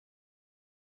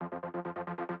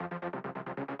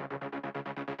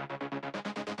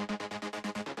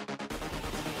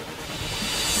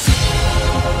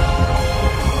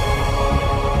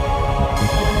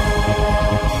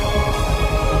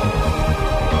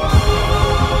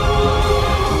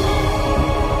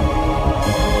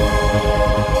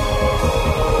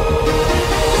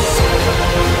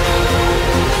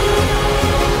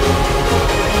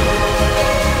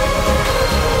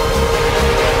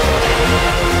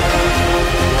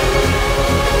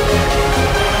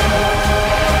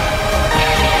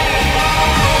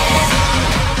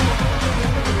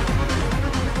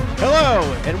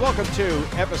welcome to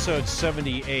episode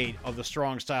 78 of the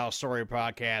Strong Style Story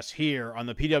podcast here on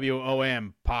the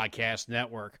PWOM Podcast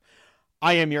Network.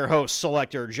 I am your host,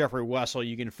 Selector Jeffrey Wessel.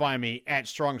 You can find me at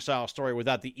Strong Style Story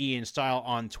without the E in style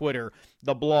on Twitter.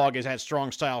 The blog is at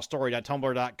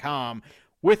strongstylestory.tumblr.com.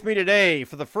 With me today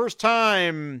for the first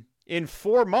time in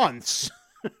 4 months,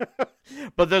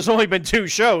 but there's only been 2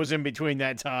 shows in between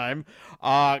that time,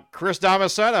 Chris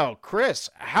Damasceno. Chris,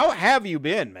 how have you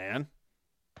been, man?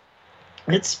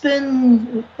 It's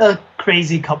been a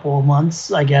crazy couple of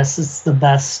months, I guess is the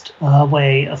best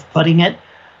way of putting it.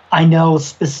 I know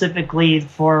specifically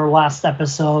for last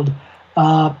episode,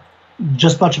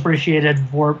 just much appreciated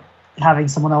for having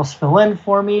someone else fill in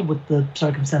for me with the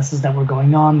circumstances that were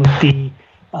going on with the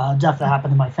death that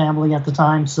happened in my family at the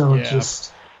time. So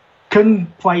just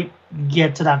couldn't quite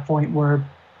get to that point where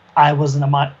I was in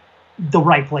the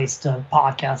right place to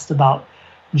podcast about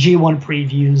G1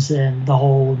 previews and the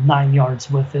whole 9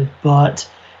 yards with it. But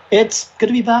it's good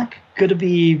to be back. Good to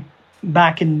be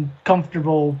back in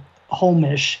comfortable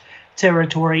home-ish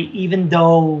territory, even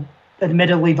though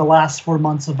admittedly the last 4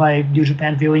 months of my New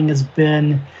Japan viewing has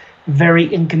been very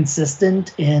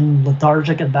inconsistent and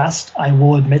lethargic at best. I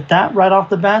will admit that right off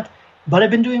the bat. But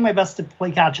I've been doing my best to play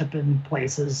catch-up in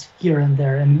places here and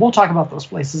there, and we'll talk about those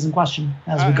places in question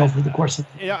as we go through the course of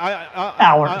the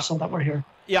hour or so that we're here.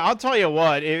 Yeah, I'll tell you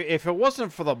what, if it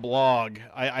wasn't for the blog,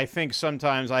 I think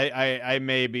sometimes I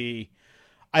may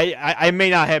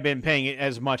not have been paying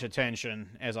as much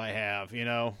attention as I have,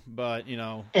 but.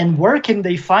 And where can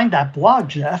they find that blog,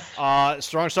 Jeff?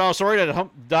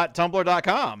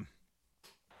 strongstylestory.tumblr.com.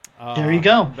 There you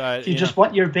go. But,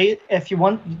 if you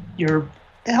want your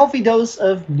healthy dose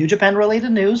of New Japan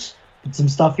related news, put some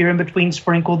stuff here in between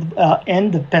sprinkled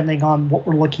in, depending on what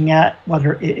we're looking at,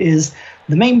 whether it is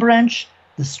the main branch,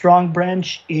 the strong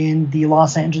branch in the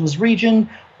Los Angeles region,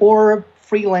 or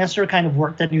freelancer kind of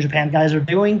work that New Japan guys are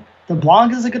doing. The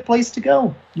blog is a good place to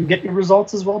go. You get your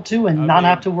results as well too, and not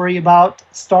have to worry about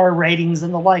star ratings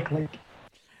and the like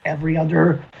every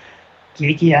other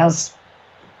geeky ass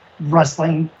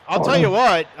wrestling. I'll tell you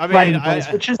what.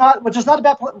 Which is not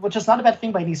a bad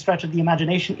thing by any stretch of the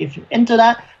imagination if you're into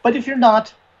that. But if you're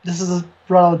not, this is a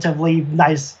relatively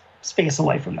nice space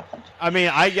away from that.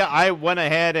 I went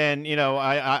ahead and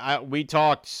we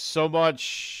talked so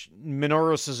much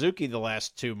Minoru Suzuki the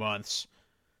last 2 months.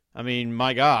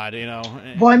 My God,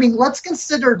 Well, let's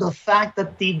consider the fact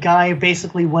that the guy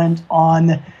basically went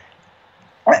on,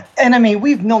 and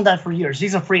we've known that for years.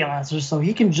 He's a freelancer, so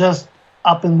he can just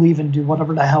up and leave and do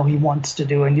whatever the hell he wants to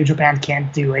do, and New Japan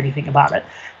can't do anything about it.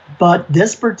 But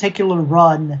this particular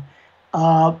run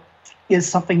is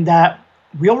something that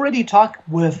we already talk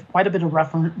with quite a bit of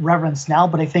reverence now,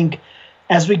 but I think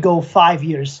as we go 5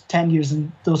 years, 10 years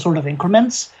in those sort of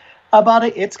increments about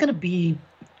it, it's going to be,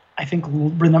 I think,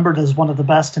 remembered as one of the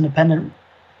best independent,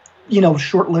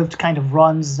 short-lived kind of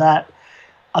runs that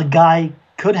a guy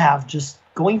could have, just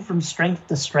going from strength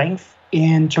to strength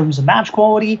in terms of match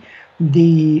quality,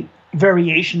 the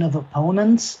variation of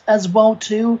opponents as well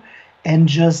too, and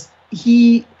just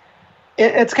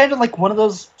it's kind of like one of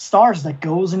those stars that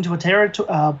goes into a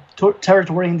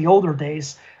territory in the older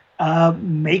days,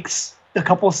 makes a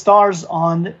couple of stars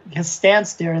on his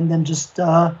stance there, and then just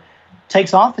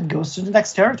takes off and goes to the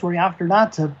next territory after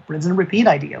that to rinse and repeat,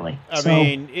 ideally.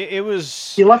 It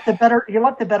was... He left it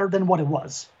better than what it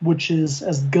was, which is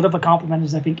as good of a compliment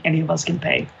as I think any of us can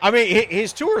pay.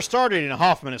 His tour started in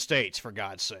Hoffman Estates, for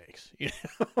God's sakes.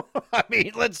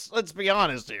 Let's be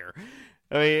honest here.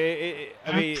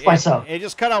 It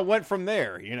just kind of went from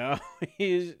there,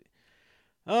 He's...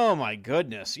 Oh, my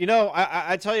goodness.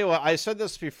 I tell you what, I said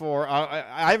this before.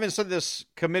 I haven't said this,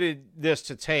 committed this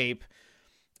to tape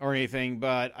or anything,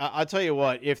 but I'll tell you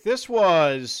what, if this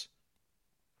was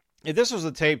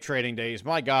the tape trading days,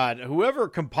 my God, whoever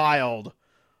compiled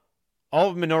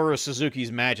all of Minoru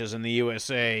Suzuki's matches in the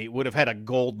USA would have had a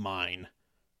gold mine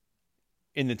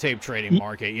in the tape trading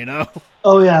market,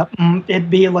 Oh, yeah.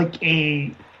 It'd be like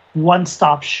a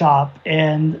one-stop shop,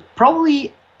 and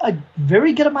probably a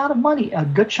very good amount of money. A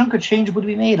good chunk of change would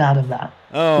be made out of that.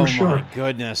 Oh, for sure. My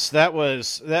goodness. It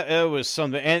was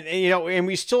something. And, and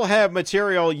we still have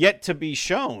material yet to be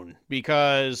shown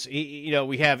because,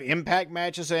 we have Impact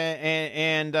matches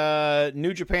and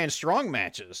New Japan Strong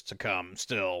matches to come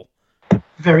still.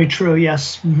 Very true,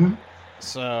 yes. Mm-hmm.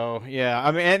 So, yeah.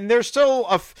 And there's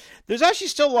actually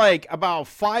still like about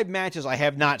 5 matches I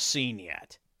have not seen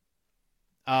yet.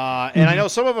 And I know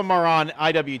some of them are on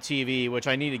IWTV, which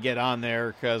I need to get on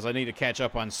there because I need to catch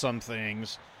up on some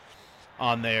things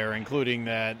on there, including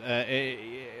that,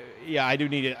 yeah, I do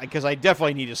need it because I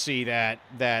definitely need to see that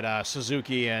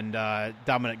Suzuki and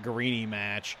Dominic Garrini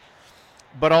match.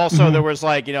 But also there was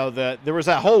like, you know, there was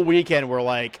that whole weekend where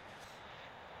like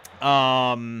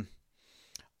Calvin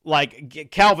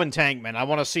Tankman, I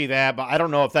want to see that, but I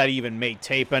don't know if that even made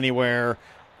tape anywhere.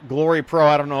 Glory Pro,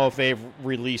 I don't know if they've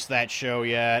released that show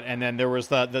yet. And then there was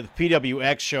the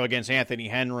PWX show against Anthony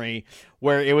Henry,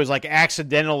 where it was like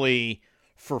accidentally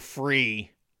for free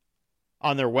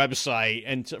on their website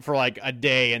and for like a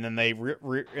day, and then they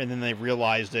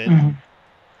realized it. Mm-hmm.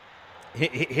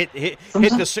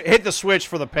 Hit the switch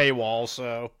for the paywall.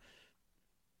 So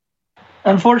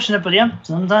unfortunate, but yeah,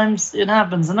 sometimes it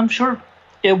happens, and I'm sure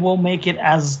it will make it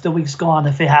as the weeks go on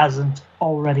if it hasn't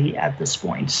already at this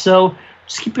point. So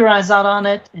just keep your eyes out on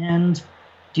it and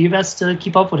do your best to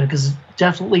keep up with it, because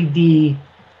definitely the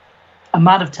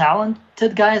amount of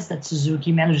talented guys that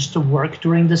Suzuki managed to work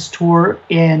during this tour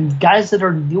and guys that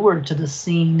are newer to the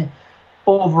scene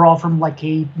overall from like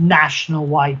a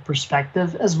national-wide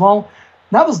perspective as well.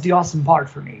 That was the awesome part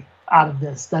for me out of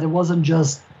this, that it wasn't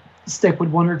just stick with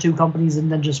one or two companies and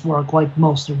then just work like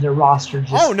most of their roster.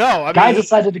 Just, guys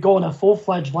decided to go on a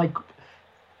full-fledged like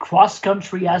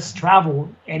cross-country-esque travel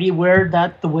anywhere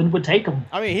that the wind would take him.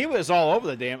 I mean, he was all over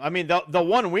the damn. I mean, the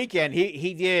one weekend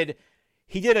he did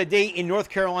a date in North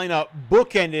Carolina,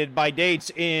 bookended by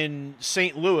dates in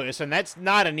St. Louis, and that's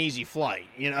not an easy flight,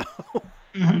 you know.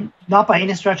 Mm-hmm. Not by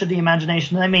any stretch of the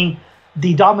imagination. I mean,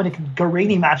 the Dominic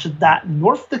Garrini match at that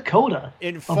North Dakota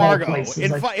in Fargo,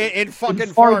 in fucking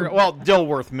Fargo. Well,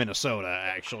 Dilworth, Minnesota,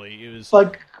 actually. It was,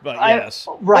 but yes,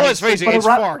 right. Well, let's face it, it's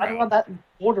Fargo. Right around that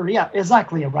border, yeah,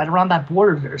 exactly, right around that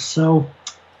border there. So,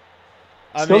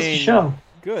 it goes to show.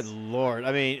 Good Lord,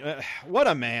 I mean, what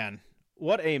a man!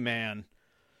 What a man!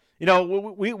 You know,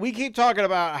 we keep talking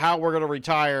about how we're going to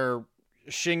retire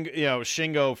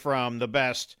Shingo from the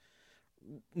best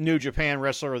New Japan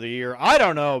Wrestler of the Year. I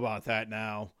don't know about that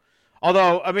now.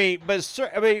 Although, we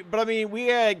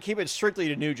gotta keep it strictly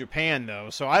to New Japan though.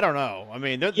 So I don't know. I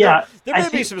mean, there may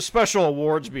be some special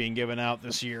awards being given out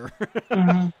this year.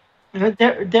 Mm-hmm.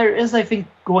 There is, I think,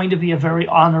 going to be a very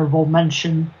honorable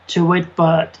mention to it,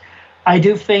 but I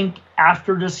do think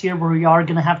after this year we are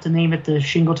going to have to name it the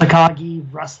Shingo Takagi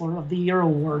Wrestler of the Year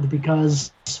award,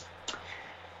 because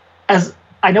as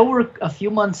I know we're a few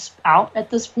months out at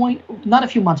this point, not a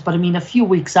few months, but I mean a few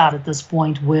weeks out at this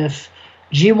point, with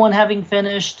G1 having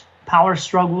finished, Power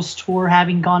Struggles Tour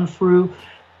having gone through.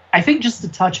 I think just to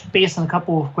touch base on a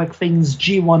couple of quick things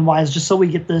G1 wise, just so we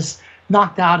get this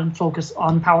knocked out and focus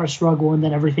on Power Struggle and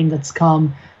then everything that's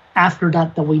come after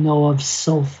that we know of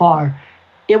so far.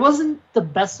 It wasn't the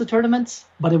best of tournaments,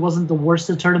 but it wasn't the worst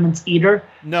of tournaments either.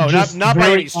 No, not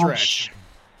by any stretch.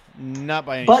 Not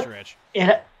by any stretch.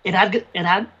 It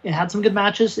had some good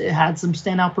matches. It had some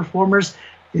standout performers.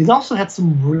 It also had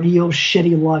some real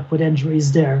shitty luck with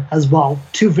injuries there as well.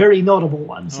 Two very notable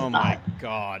ones. Oh my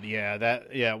God,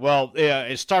 yeah. Well,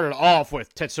 it started off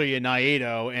with Tetsuya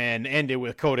Naito and ended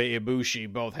with Kota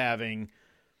Ibushi both having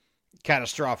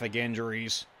catastrophic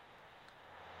injuries.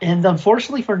 And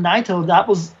unfortunately for Naito, that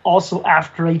was also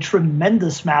after a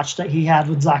tremendous match that he had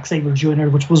with Zack Sabre Jr.,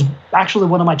 which was actually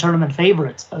one of my tournament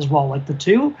favorites as well. Like the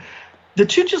two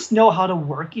just know how to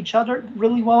work each other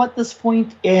really well at this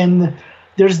point, and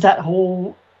there's that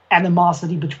whole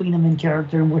animosity between them in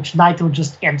character in which Naito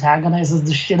just antagonizes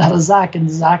the shit out of Zack, and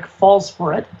Zack falls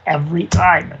for it every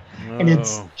time. Oh. And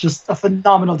it's just a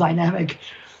phenomenal dynamic.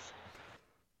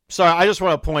 Sorry, I just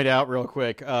want to point out real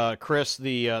quick, Chris,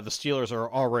 the Steelers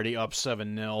are already up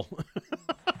 7-0.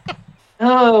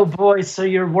 Oh boy! So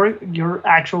your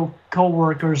actual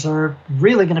coworkers are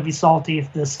really going to be salty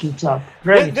if this keeps up.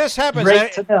 Great. This happens.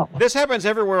 Great to know. This happens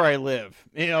everywhere I live.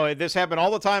 You know, this happened all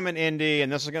the time in Indy,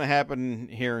 and this is going to happen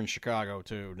here in Chicago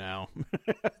too now.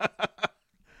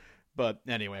 But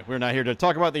anyway, we're not here to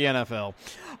talk about the NFL.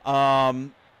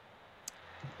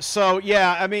 So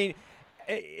yeah, I mean,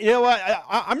 you know what?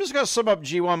 I'm just going to sum up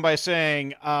G1 by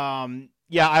saying,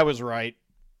 yeah, I was right.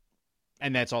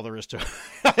 And that's all there is to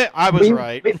it. I was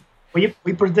right. We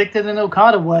predicted an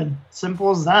Okada win.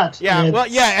 Simple as that. Yeah,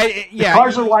 the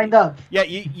cars are lined up. Yeah,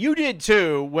 you did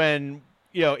too when,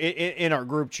 you know, in our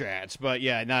group chats, but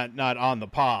yeah, not on the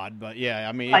pod. But yeah,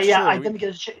 I mean, it's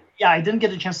true. I didn't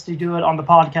get a chance to do it on the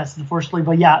podcast, unfortunately.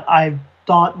 But yeah, I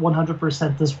thought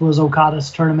 100% this was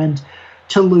Okada's tournament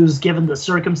to lose, given the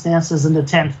circumstances and the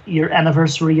 10th year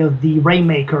anniversary of the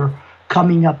Rainmaker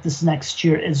coming up this next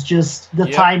year. It's just the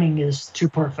timing is too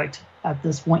perfect at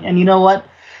this point. And you know what?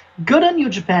 Good on New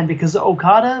Japan, because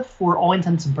Okada, for all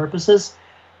intents and purposes,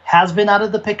 has been out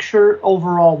of the picture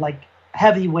overall, like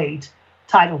heavyweight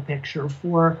title picture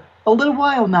for a little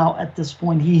while now at this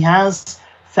point. He has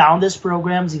found his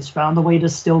programs. He's found a way to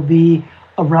still be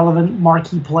a relevant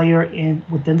marquee player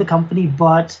within the company.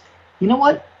 But you know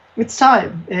what? It's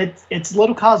time. It's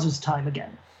Little Kazu's time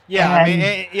again. Yeah,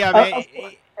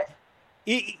 And,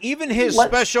 even his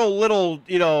special little,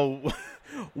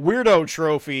 weirdo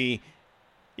trophy,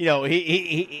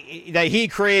 that he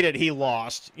created, he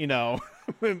lost,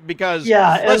 because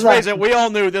let's face it, we all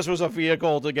knew this was a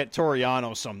vehicle to get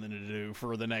Toriano something to do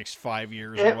for the next 5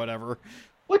 years or whatever.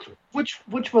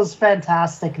 Which was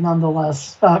fantastic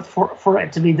nonetheless, for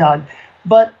it to be done.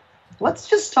 But let's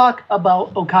just talk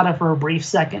about Okada for a brief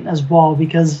second as well,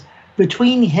 because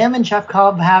between him and Jeff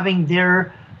Cobb having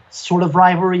their sort of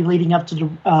rivalry leading up to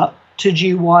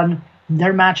G1,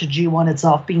 their match at G1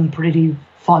 itself being pretty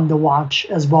fun to watch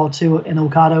as well too, and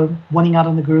Okada winning out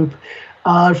on the group.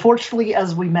 Unfortunately,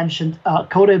 as we mentioned,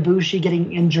 Kota Ibushi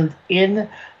getting injured in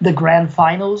the grand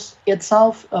finals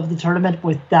itself of the tournament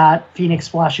with that Phoenix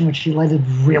splashing, which he landed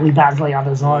really badly on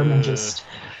his arm, and just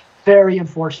very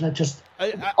unfortunate. Just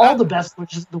all the best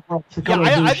wishes in the world to Kota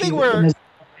Ibushi.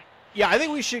 I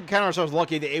think we should count ourselves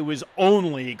lucky that it was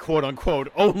only, quote unquote,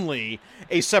 only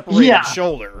a separated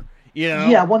shoulder.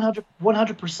 Yeah,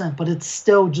 100%. But it's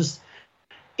still just,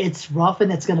 it's rough,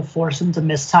 and it's going to force him to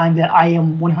miss time that I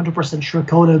am 100% sure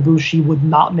Kota Ibushi would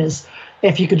not miss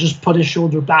if he could just put his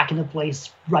shoulder back into place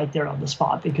right there on the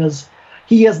spot, because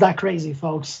he is that crazy,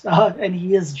 folks. And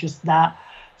he is just that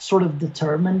sort of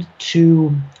determined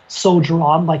to soldier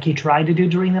on like he tried to do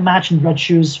during the match, and Red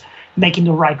Shoes making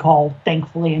the right call,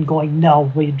 thankfully, and going,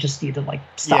 no, we just need to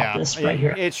stop this right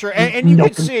here. It's true, and you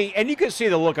could see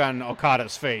the look on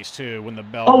Okada's face too when the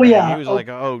bell. Oh rang. yeah, he was like,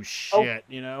 oh shit,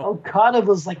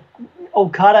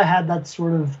 Okada had that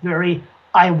sort of very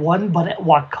I won, but at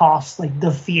what cost,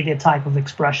 defeated type of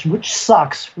expression, which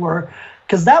sucks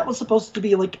because that was supposed to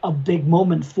be a big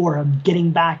moment for him,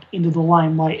 getting back into the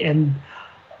limelight and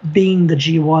being the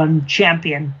G1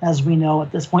 champion, as we know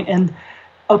at this point. And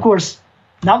of course,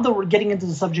 now that we're getting into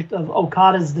the subject of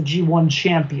Okada as the G1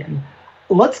 champion,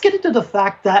 let's get into the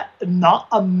fact that not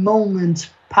a moment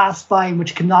passed by in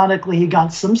which canonically he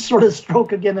got some sort of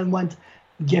stroke again and went,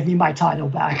 give me my title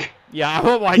back. Yeah,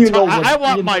 I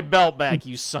want my belt back,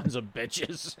 you sons of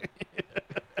bitches.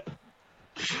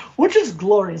 Which is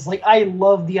glorious. I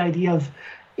love the idea of,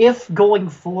 if going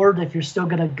forward, if you're still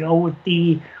going to go with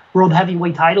the World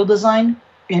Heavyweight title design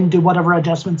and do whatever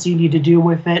adjustments you need to do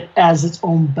with it as its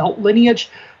own belt lineage,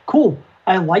 cool.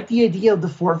 I like the idea of the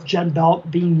 4th gen belt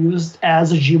being used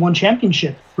as a G1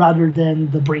 championship rather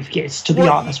than the briefcase, to be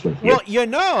honest with you. Well,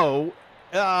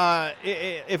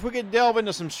 if we could delve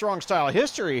into some strong style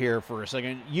history here for a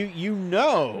second, you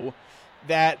know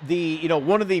that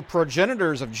one of the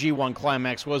progenitors of G1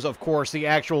 Climax was, of course, the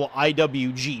actual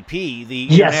IWGP, the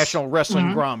International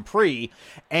Wrestling Grand Prix,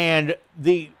 and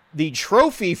the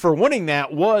trophy for winning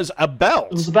that was a belt.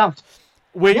 It was a belt.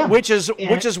 Which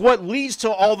is what leads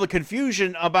to all the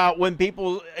confusion about when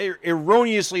people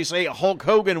erroneously say Hulk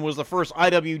Hogan was the first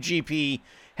IWGP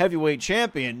heavyweight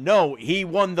champion. No, he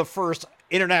won the first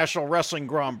International Wrestling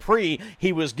Grand Prix.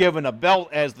 He was given a belt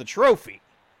as the trophy.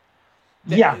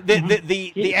 The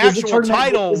actual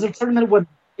title is a tournament with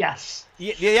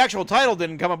the actual title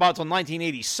didn't come about until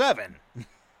 1987.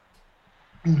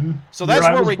 Mm-hmm. So that's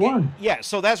where we get,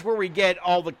 so that's where we get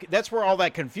that's where all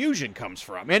that confusion comes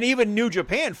from, and even New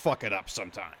Japan fuck it up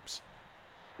sometimes.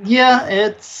 Yeah,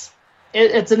 it's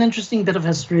an interesting bit of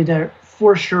history there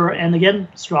for sure, and again,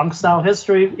 strong style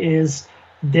history is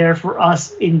there for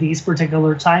us in these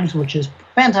particular times, which is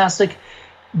fantastic.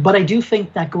 But I do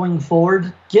think that going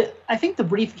forward, I think the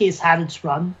briefcase had its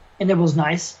run, and it was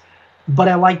nice. But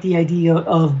I like the idea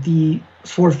of the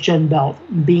 4th gen belt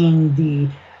being the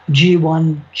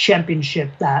G1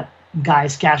 championship that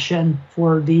guys cash in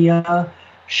for the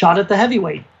shot at the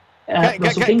heavyweight.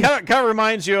 Kind of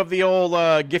reminds you of the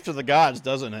old Gift of the Gods,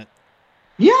 doesn't it?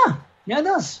 Yeah, it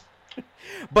does.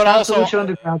 But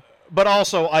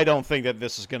also, I don't think that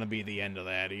this is going to be the end of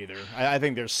that either. I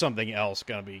think there's something else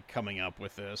going to be coming up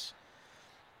with this.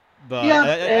 But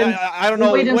I don't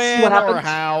know when or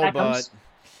how, but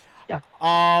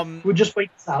we'll just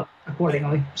wait this out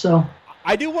accordingly. So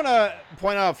I do want to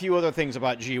point out a few other things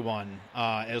about G1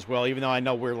 as well, even though I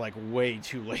know we're way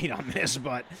too late on this.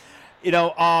 But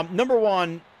number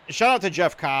one, shout out to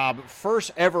Jeff Cobb,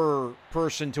 first ever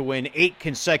person to win 8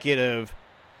 consecutive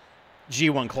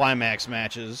G1 Climax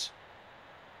matches.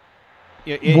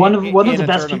 One of the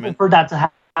best people for that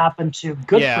to happen to.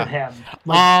 Good for him.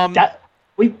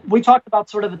 We talked about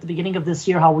sort of at the beginning of this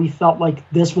year how we felt like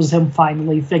this was him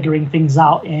finally figuring things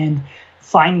out, and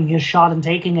finding his shot and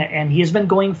taking it, and he's been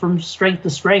going from strength to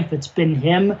strength. It's been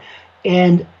him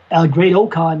and Great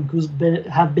Okan who's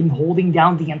have been holding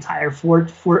down the entire fort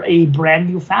for a brand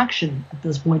new faction at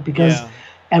this point, because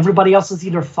everybody else is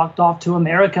either fucked off to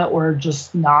America or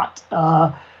just not,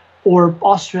 or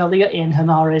Australia in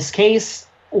Hanare's case,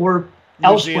 or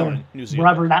elsewhere,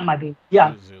 wherever that might be.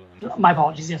 Yeah, my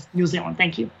apologies. Yes, New Zealand.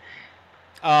 Thank you.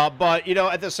 But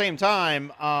at the same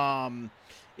time,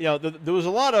 there was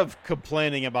a lot of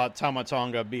complaining about Tama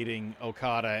Tonga beating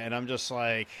Okada, and I'm just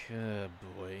like, oh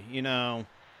boy,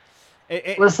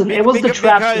 Listen, it was the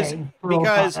trap game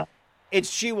because Okada.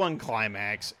 It's G1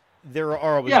 Climax. There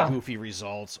are always goofy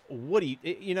results. What do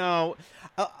a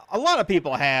lot of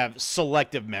people have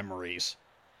selective memories.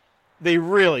 They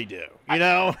really do,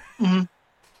 I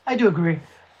do agree.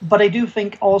 But I do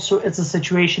think also it's a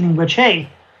situation in which, hey,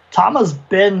 Tama's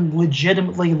been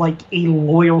legitimately like a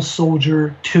loyal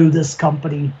soldier to this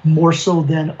company, more so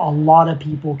than a lot of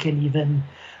people can even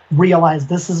realize.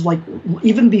 This is like,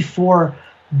 even before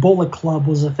Bullet Club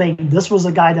was a thing, this was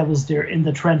a guy that was there in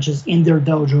the trenches, in their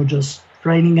dojo, just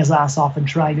training his ass off and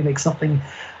trying to make something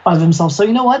of himself. So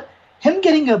you know what? Him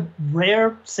getting a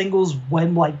rare singles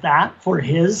win like that for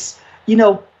his,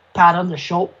 pat on the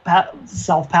shoulder,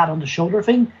 self pat on the shoulder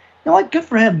thing. You know what? Good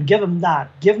for him. Give him that.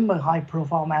 Give him a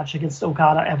high-profile match against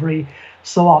Okada every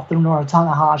so often, or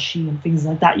Tanahashi and things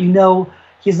like that.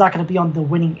 He's not going to be on the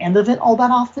winning end of it all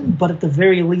that often, but at the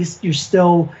very least, you're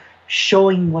still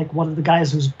showing like one of the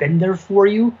guys who's been there for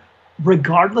you,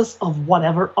 regardless of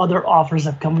whatever other offers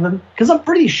have come to him. Because I'm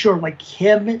pretty sure like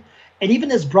him and even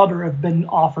his brother have been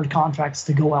offered contracts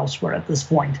to go elsewhere at this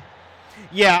point.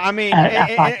 Yeah, I mean,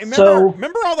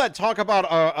 remember all that talk about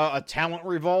a talent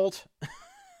revolt?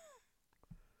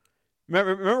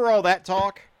 Remember all that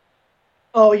talk?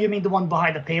 Oh, you mean the one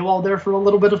behind the paywall there for a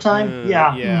little bit of time?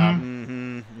 Yeah. Yeah.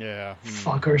 Mm-hmm. Yeah.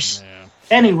 Fuckers. Yeah.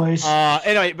 Anyways.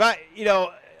 Anyway,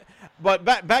 but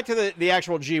back to the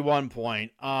actual G1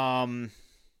 point. I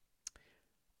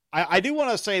do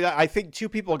want to say that I think two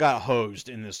people got hosed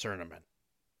in this tournament.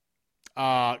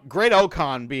 Great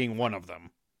Okan being one of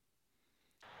them.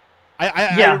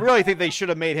 I really think they should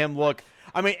have made him look.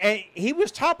 I mean, he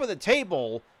was top of the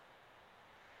table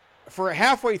for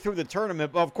halfway through the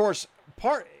tournament, but of course,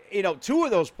 two of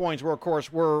those points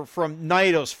were from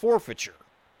Naito's forfeiture.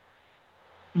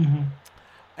 Mm-hmm.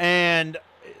 And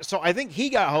so I think he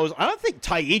got hosed. I don't think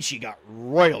Taichi got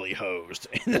royally hosed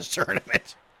in this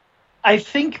tournament. I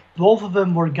think both of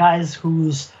them were guys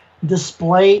whose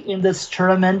display in this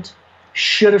tournament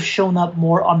should have shown up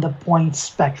more on the point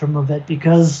spectrum of it,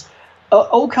 because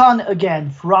Okan,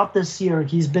 again, throughout this year,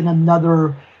 he's been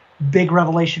another big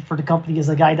revelation for the company as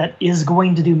a guy that is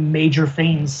going to do major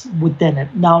things within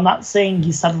it. Now, I'm not saying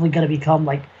he's suddenly going to become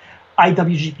like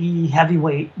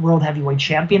IWGP World Heavyweight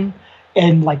Champion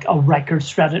in like a record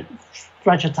stretch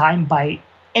of time by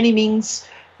any means,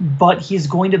 but he's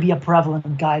going to be a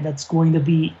prevalent guy that's going to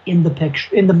be in the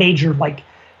picture, in the major like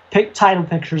title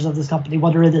pictures of this company,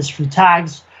 whether it is through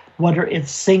tags, whether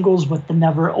it's singles with the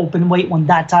never open weight when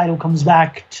that title comes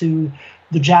back to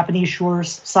the Japanese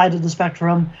shores side of the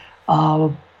spectrum.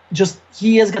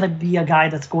 He is going to be a guy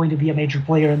that's going to be a major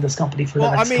player in this company for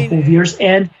the next couple of years,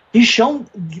 and he's shown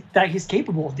that he's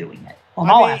capable of doing it on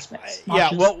all aspects.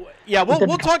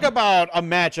 We'll talk about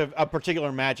a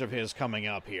particular match of his coming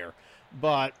up here,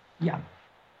 but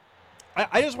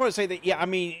I just want to say that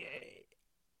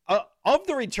of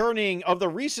the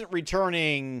recent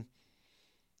returning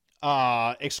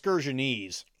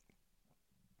excursionees,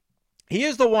 he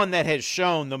is the one that has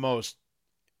shown the most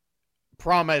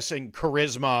promise and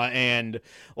charisma, and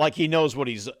like he knows what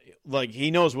he's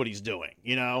doing.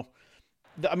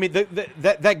 I mean,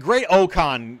 that Great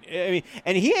Okan. I mean,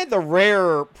 and he had the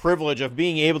rare privilege of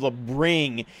being able to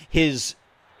bring his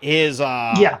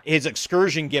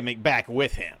excursion gimmick back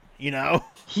with him.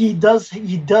 He does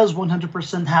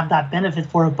 100% have that benefit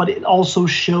for it, but it also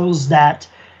shows that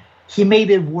he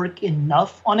made it work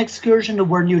enough on excursion to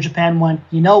where New Japan went,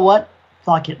 you know what?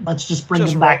 Fuck it. Let's just bring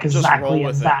him back exactly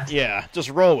as that. Yeah, just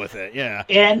roll with it. Yeah.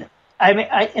 And I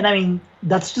mean,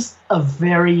 that's just a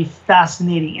very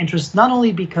fascinating interest, not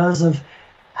only because of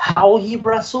how he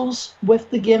wrestles with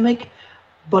the gimmick,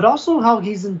 but also how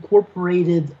he's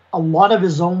incorporated a lot of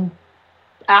his own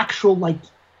actual like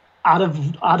out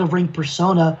of ring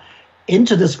persona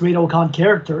into this Great Okan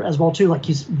character as well too. Like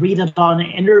he's read it on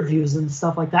interviews and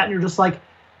stuff like that, and you're just like,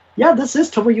 yeah, this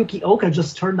is Tomoyuki Oka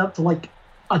just turned up to like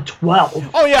a 12.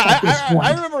 Oh yeah,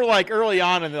 I remember like early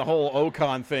on in the whole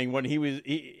Okan thing when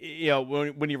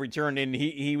when he returned and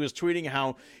he was tweeting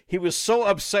how he was so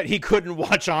upset he couldn't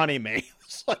watch anime.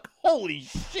 It's like, holy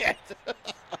shit.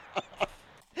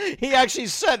 He actually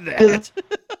said that.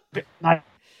 I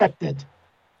respect it.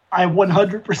 I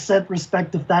 100%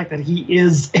 respect the fact that he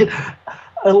is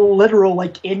a literal,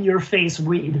 like, in-your-face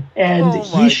weed. And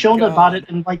he's shown about it,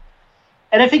 and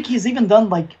I think he's even done,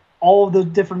 like, all of the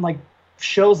different, like,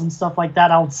 shows and stuff like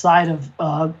that outside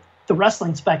of the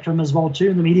wrestling spectrum as well,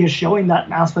 too. The media is showing that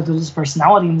aspect of his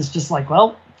personality, and it's just like,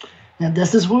 well, and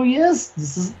this is who he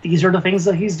is. These are the things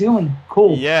that he's doing.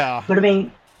 Cool. Yeah. But I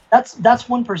mean, that's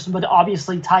one person. But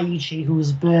obviously Taichi,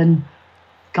 who's been,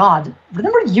 God,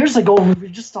 remember years ago when we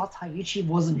just thought Taichi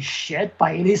wasn't shit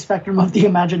by any spectrum of the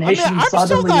imagination. I mean, I'm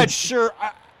still not sure.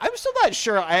 I'm still not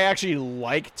sure I actually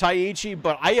like Taichi,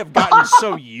 but I have gotten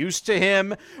so used to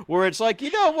him where it's like, you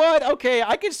know what? Okay,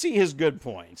 I can see his good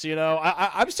points. You know,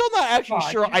 I'm still not actually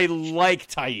sure I like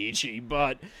Taichi,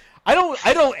 but I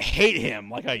don't hate him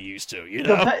like I used to. You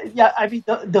know? I mean,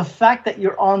 the fact that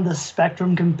you're on the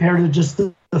spectrum compared to just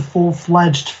the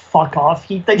full-fledged fuck off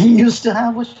heat that he used to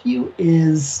have with you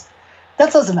is.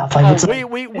 That says enough.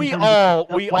 We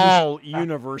all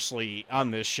universally on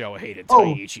this show hated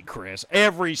Taichi, Chris.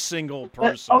 Every single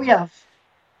person. Yeah,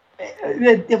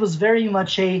 it was very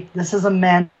much this is a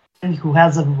man who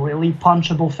has a really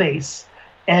punchable face,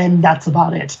 and that's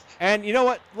about it. And you know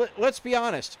what? Let's be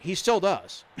honest. He still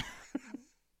does.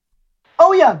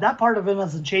 Oh yeah, that part of him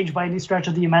hasn't changed by any stretch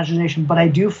of the imagination. But I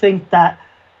do think that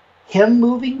him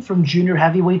moving from junior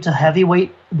heavyweight to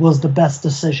heavyweight was the best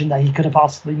decision that he could have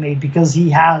possibly made, because he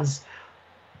has,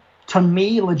 to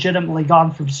me, legitimately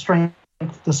gone from strength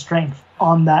to strength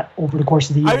on that over the course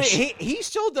of the years. I mean, he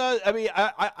still does. I mean,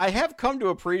 I have come to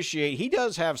appreciate he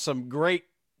does have some great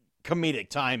comedic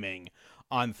timing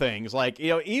on things. Like,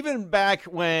 you know, even back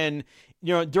when,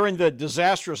 you know, during the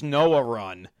disastrous Noah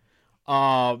run,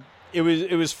 it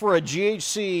was for a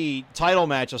GHC title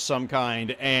match of some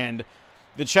kind, and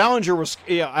the challenger was,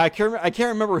 I can't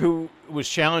remember who was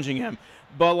challenging him,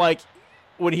 but like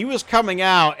when he was coming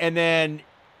out, and then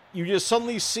you just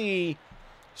suddenly see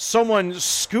someone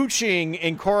scooching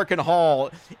in Korakuen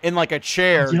Hall in like a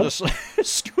chair, just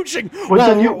scooching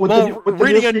while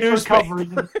reading a newspaper.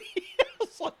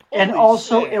 Like, and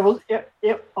also, it was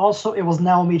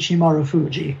Naomichi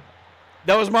Marufuji.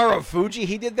 That was Marufuji.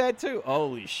 He did that too.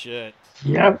 Holy shit.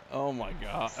 Yep. Oh my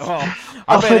god.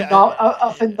 Oh,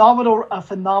 a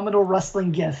phenomenal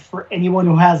wrestling gift for anyone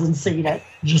who hasn't seen it.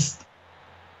 Just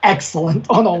excellent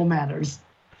on all matters.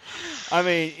 I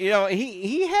mean, you know,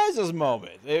 he has his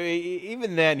moments. I mean,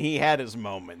 even then, he had his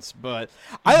moments. But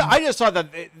I just thought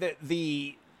that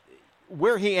the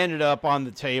where he ended up on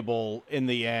the table in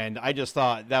the end, I just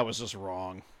thought that was just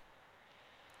wrong.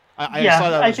 I just thought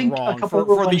that was wrong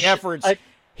for the efforts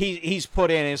he's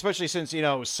put in, especially since, you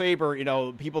know, Sabre, you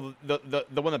know, people the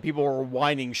one that people were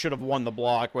whining should have won the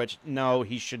block, which no,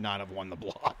 he should not have won the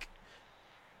block.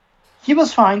 He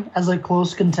was fine as a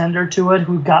close contender to it,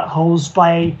 who got hosed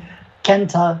by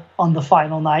Kenta on the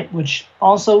final night, which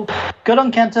also good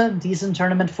on Kenta, decent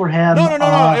tournament for him.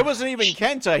 No, it wasn't even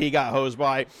Kenta he got hosed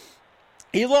by.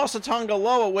 He lost to Tonga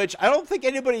Loa, which I think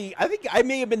I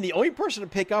may have been the only person to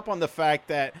pick up on the fact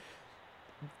that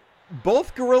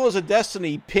both Gorillas of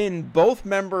Destiny pinned both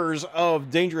members of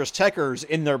Dangerous Tekkers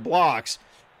in their blocks.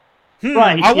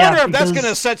 Right. I wonder if that's going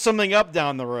to set something up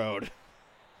down the road.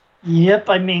 Yep,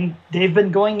 I mean, they've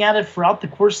been going at it throughout the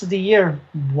course of the year.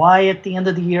 Why at the end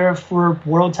of the year for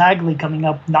World Tag League coming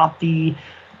up not be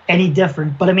any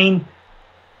different? But I mean,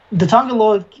 the Tonga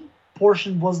Loa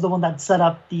portion was the one that set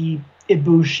up the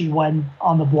Ibushi one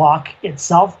on the block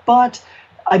itself. But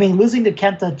I mean, losing to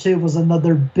Kenta too was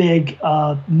another big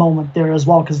moment there as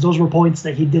well, because those were points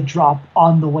that he did drop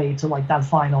on the way to like that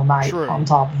final night. True. On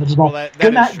top of it as well.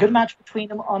 Good match between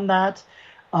them on that.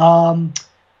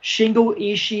 Shingo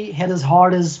Ishii hit as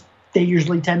hard as they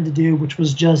usually tend to do, which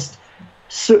was just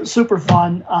super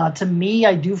fun. To me,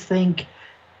 I do think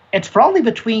it's probably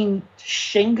between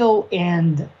Shingo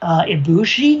and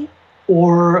Ibushi,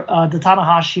 or the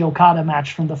Tanahashi Okada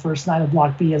match from the first night of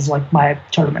Block B is like my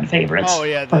tournament favorites. Oh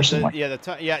yeah,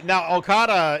 Now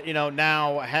Okada, you know,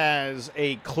 now has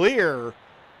a clear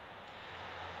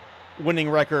winning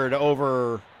record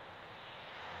over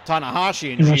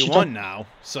Tanahashi in G1 now,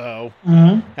 so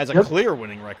has a clear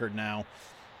winning record now.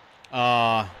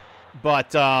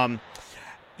 But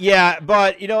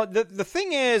you know, the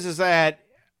thing is that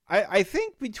I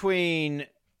think between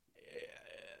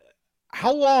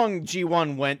how long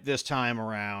G1 went this time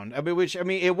around,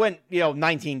 it went, you know,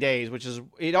 19 days, which is,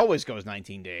 it always goes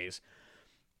 19 days.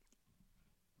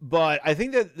 But I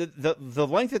think that the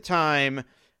length of time,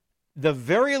 the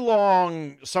very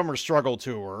long Summer Struggle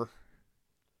Tour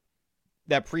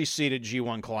that preceded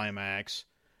G1 Climax,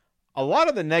 a lot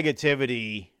of the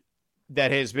negativity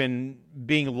that has been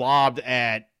being lobbed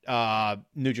at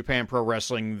New Japan Pro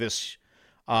Wrestling this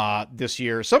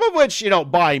year. Some of which,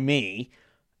 by me,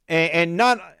 and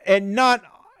not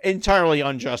entirely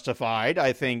unjustified.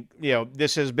 I think,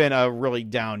 this has been a really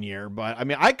down year, but I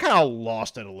mean, I kind of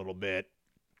lost it a little bit,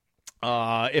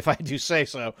 if I do say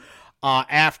so,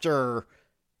 after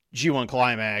G1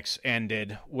 Climax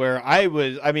ended, where I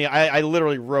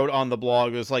literally wrote on the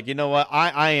blog, it was like, you know what,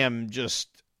 I am just,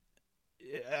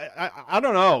 I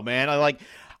don't know, man.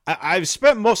 I've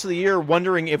spent most of the year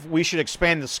wondering if we should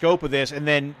expand the scope of this, and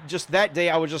then just that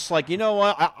day I was just like, you know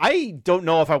what, I don't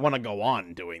know if I want to go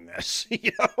on doing this,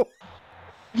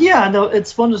 Yeah, no,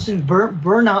 it's one of those things.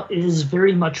 Burnout is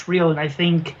very much real, and I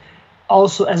think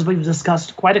also, as we've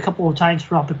discussed quite a couple of times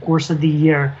throughout the course of the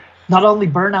year, not only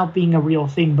burnout being a real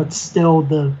thing, but still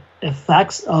the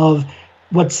effects of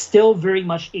what's still very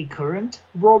much a current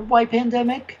worldwide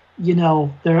pandemic.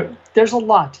 There's a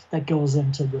lot that goes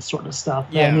into this sort of stuff.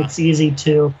 Yeah. And it's easy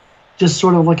to just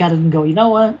sort of look at it and go, you know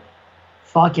what?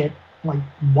 Fuck it. Like,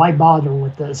 why bother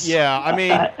with this? Yeah, I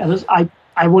mean...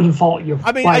 I wouldn't fault you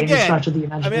by any stretch of the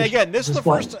imagination. I mean, again, this is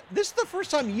the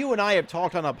first time you and I have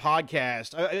talked on a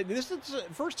podcast. This is the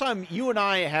first time you and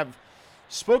I have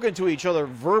spoken to each other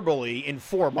verbally in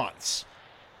 4 months.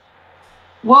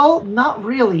 Well, not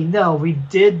really. No, we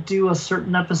did do a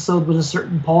certain episode with a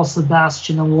certain Paul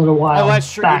Sebastian a little while. Oh,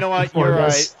 that's true. You know what? You're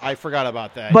right. I forgot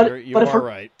about that. You are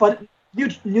right. But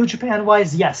New Japan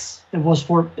wise, yes, it was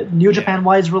New Japan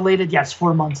wise related. Yes,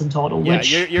 4 months in total. Yeah,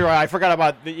 which, you're right. I forgot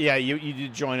about. You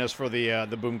did join us for the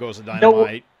Boom Goes the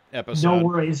Dynamite episode. No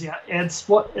worries. Yeah, it's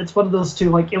one of those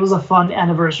two. Like, it was a fun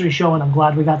anniversary show, and I'm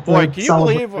glad we got. Boy,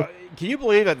 can you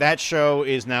believe that show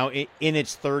is now in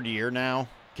its third year now?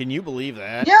 Can you believe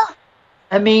that? Yeah,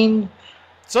 I mean,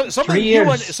 something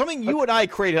you and I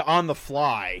created on the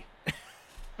fly,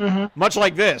 much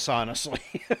like this, honestly.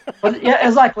 But yeah,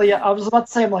 exactly. Yeah, I was about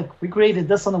to say, we created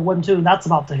this on the 1-2, and that's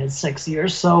about to hit 6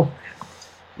 years. So.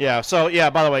 Yeah. So yeah.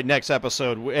 By the way, next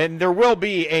episode, and there will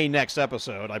be a next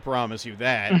episode. I promise you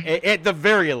that. At the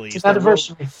very least, it's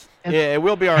anniversary. It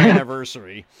will be our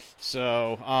anniversary.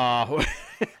 So.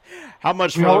 How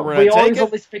much further we're going to take it? We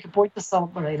always make a point to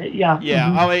celebrate it, yeah.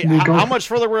 Yeah, I mean, how much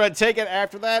further we're going to take it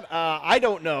after that, I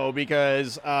don't know,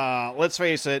 because, let's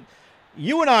face it,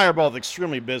 you and I are both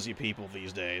extremely busy people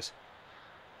these days.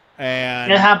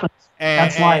 And it happens.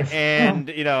 That's life. And,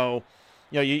 you've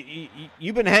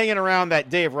been hanging around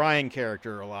that Dave Ryan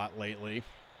character a lot lately.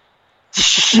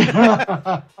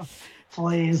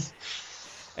 Please.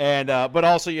 And but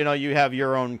also, you have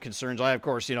your own concerns. I, of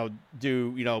course,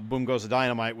 do Boom Goes the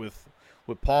Dynamite with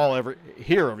Paul every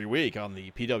week on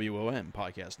the PWOM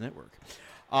Podcast Network.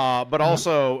 But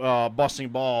also Busting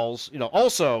Balls,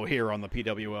 also here on the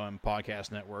PWOM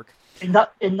Podcast Network. And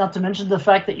not to mention the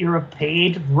fact that you're a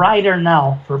paid writer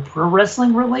now for pro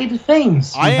wrestling related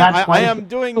things. I am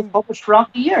doing published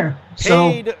throughout the year.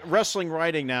 Paid wrestling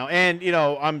writing now, and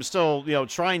I'm still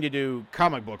trying to do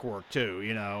comic book work too.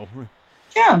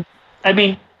 Yeah, I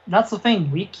mean, that's the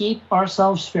thing. We keep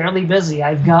ourselves fairly busy.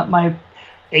 I've got my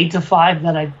 8 to 5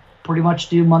 that I pretty much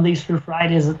do Mondays through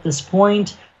Fridays at this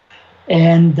point,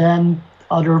 and then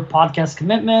other podcast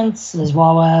commitments, as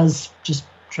well as just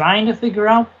trying to figure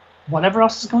out whatever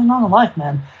else is going on in life,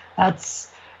 man.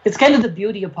 It's kind of the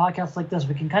beauty of podcasts like this.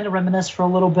 We can kind of reminisce for a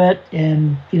little bit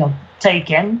and,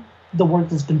 take in the work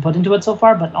that's been put into it so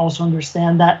far, but also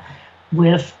understand that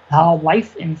with how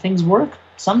life and things work,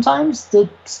 sometimes the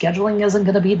scheduling isn't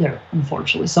going to be there,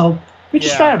 unfortunately. So we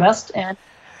just try our best, and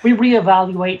we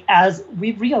reevaluate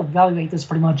this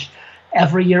pretty much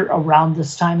every year around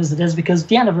this time as it is, because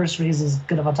the anniversary is as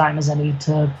good of a time as any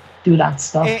to do that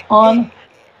stuff on.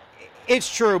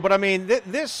 It's true, but I mean,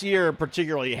 this year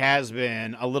particularly has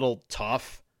been a little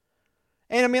tough.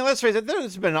 And I mean, let's face it,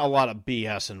 there's been a lot of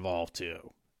BS involved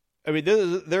too. I mean,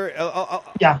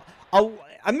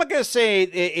 I'm not going to say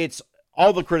it's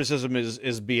all the criticism is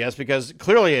BS, because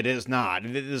clearly it is not.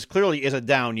 This clearly is a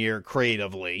down year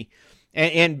creatively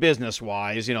and business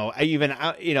wise, even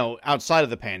outside of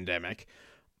the pandemic.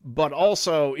 But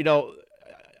also,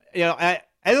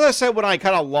 as I said when I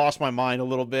kind of lost my mind a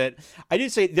little bit, I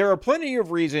did say there are plenty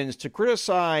of reasons to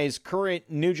criticize current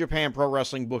New Japan Pro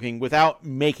Wrestling booking without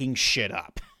making shit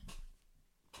up.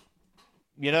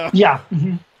 Yeah.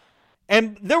 Mm-hmm.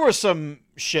 And there was some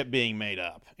shit being made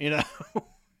up,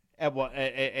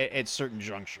 at certain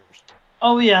junctures.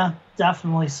 Oh yeah,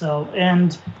 definitely so.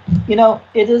 And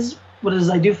it is what it is.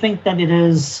 I do think that it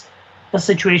is a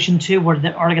situation too where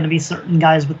there are going to be certain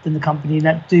guys within the company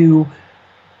that do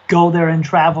go there and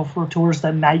travel for tours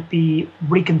that might be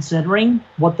reconsidering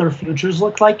what their futures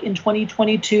look like in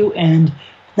 2022 and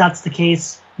that's the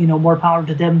case, more power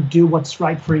to them. Do what's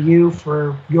right for you,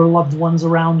 for your loved ones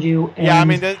around you. And yeah, I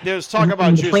mean, there's talk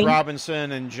about Juice between,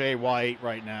 Robinson and Jay White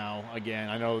right now. Again,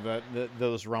 I know that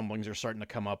those rumblings are starting to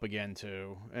come up again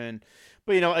too.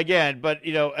 But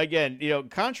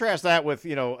contrast that with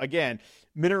again,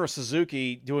 Minoru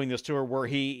Suzuki doing this tour where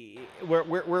he not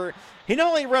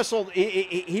only wrestled,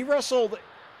 he wrestled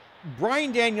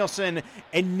Bryan Danielson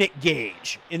and Nick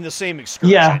Gage in the same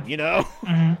excursion. Yeah.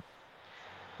 Mm-hmm.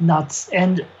 Nuts.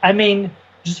 And I mean,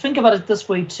 just think about it this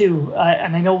way too.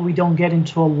 And I know we don't get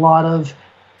into a lot of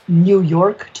New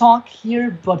York talk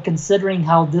here, but considering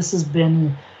how this has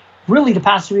been, really the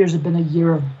past 2 years have been a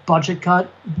year of budget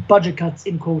cuts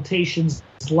in quotations,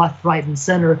 left, right, and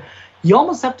center. You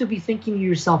almost have to be thinking to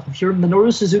yourself, if you're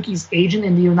Minoru Suzuki's agent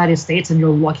in the United States and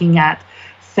you're looking at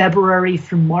February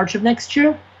through March of next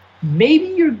year, maybe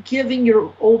you're giving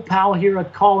your old pal here a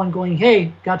call and going,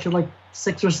 hey, got your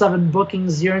 6 or 7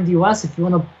 bookings here in the U.S. If you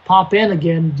want to pop in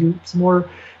again, do some more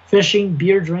fishing,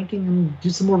 beer drinking, and do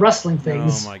some more wrestling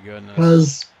things. Oh my goodness!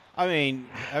 Because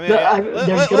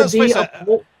there's going to be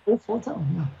a full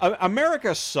time. Yeah.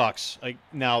 America sucks.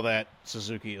 Now that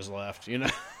Suzuki has left,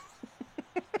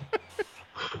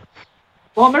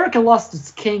 Well, America lost its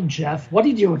king, Jeff. What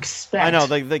did you expect? I know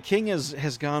the king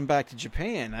has gone back to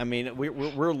Japan. I mean,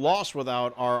 we're lost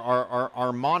without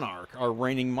our monarch, our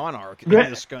reigning monarch in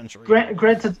this country.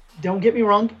 Granted, don't get me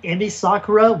wrong. Emi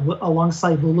Sakura,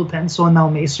 alongside Lulu Pencil and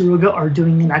Naomi Suruga, are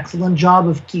doing an excellent job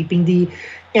of keeping the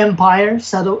Empire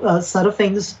set of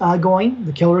things going.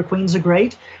 The Killer Queens are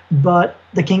great, but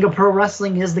the King of Pro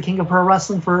Wrestling is the King of Pro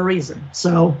Wrestling for a reason.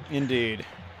 So indeed.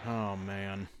 Oh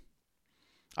man.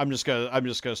 I'm just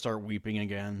gonna start weeping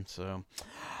again. So,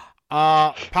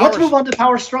 let's move on to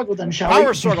Power Struggle then, shall we?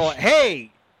 Power Struggle.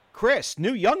 Hey, Chris,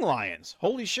 new Young Lions.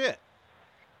 Holy shit!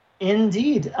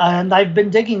 Indeed, and I've been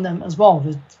digging them as well.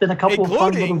 There's been a couple of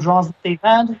fun little draws that they've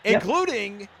had,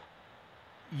 including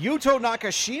Yuto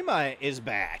Nakashima is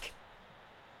back.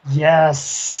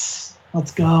 Yes,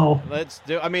 let's go. Let's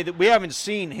do. I mean, we haven't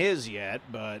seen his yet,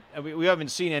 but we haven't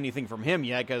seen anything from him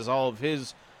yet because all of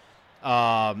his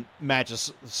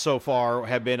matches so far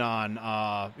have been on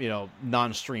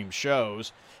non-stream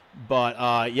shows, but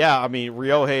I mean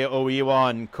Ryohei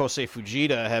Oiwa and Kosei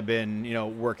Fujita have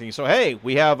been working. So hey,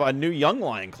 we have a new Young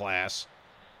Lion class.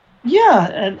 Yeah,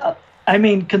 and I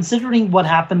mean considering what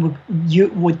happened with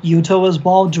Yuto as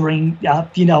well during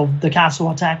the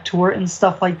Castle Attack tour and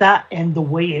stuff like that, and the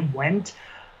way it went,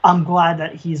 I'm glad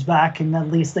that he's back and at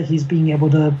least that he's being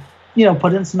able to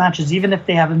put in some matches, even if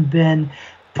they haven't been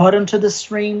put into the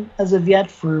stream as of yet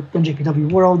for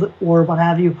NJPW World or what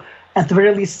have you. At the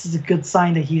very least, it's a good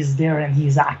sign that he's there and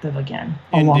he's active again,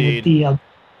 along with the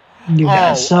new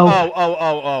guys.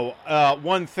 So,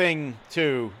 one thing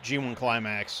too, G1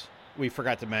 Climax we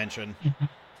forgot to mention.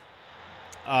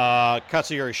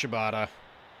 Katsuyori Shibata.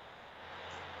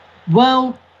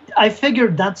 Well, I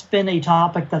figured that's been a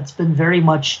topic that's been very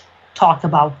much talked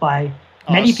about by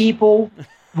many people.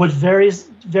 With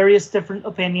various different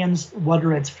opinions,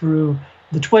 whether it's through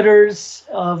the Twitters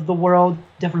of the world,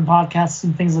 different podcasts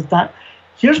and things like that.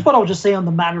 Here's what I'll just say on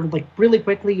the matter, really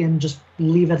quickly, and just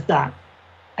leave it at that.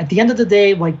 At the end of the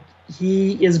day,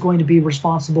 he is going to be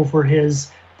responsible for his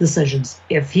decisions.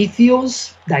 If he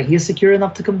feels that he is secure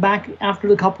enough to come back after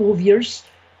a couple of years,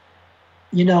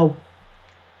 avoid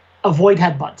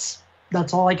headbutts.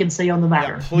 That's all I can say on the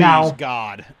matter. Yeah, please,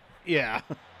 God. Yeah.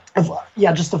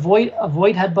 Just avoid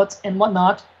headbutts and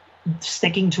whatnot.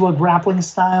 Sticking to a grappling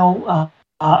style,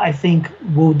 I think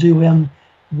will do him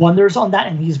wonders on that,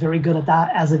 and he's very good at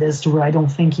that as it is, to where I don't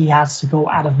think he has to go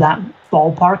out of that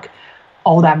ballpark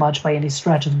all that much by any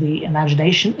stretch of the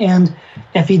imagination. And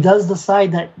if he does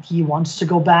decide that he wants to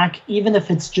go back, even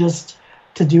if it's just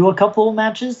to do a couple of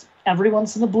matches every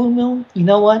once in a blue moon, you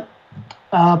know what?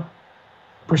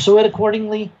 Pursue it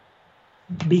accordingly.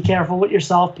 Be careful with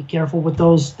yourself. Be careful with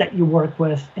those that you work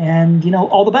with, and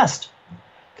all the best.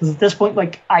 Because at this point,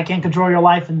 I can't control your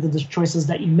life and the choices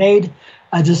that you made.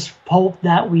 I just hope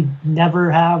that we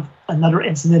never have another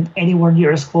incident anywhere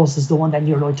near as close as the one that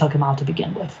nearly took him out to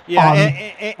begin with.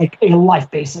 Yeah, on a life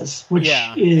basis, which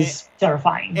is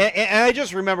terrifying. And I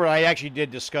just remember I actually did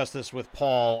discuss this with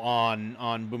Paul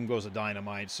on Boom Goes the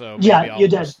Dynamite. So you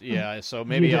did. So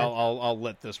maybe I'll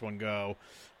let this one go.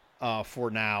 For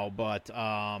now, but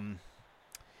I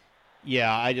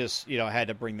just had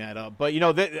to bring that up. But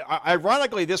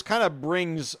ironically, this kind of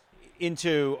brings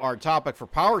into our topic for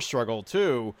Power Struggle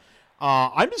too.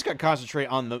 I'm just gonna concentrate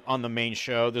on the main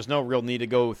show. There's no real need to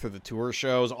go through the tour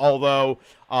shows, although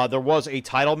there was a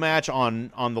title match on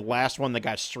the last one that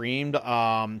got streamed.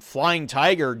 Flying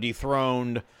Tiger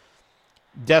dethroned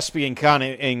Despy and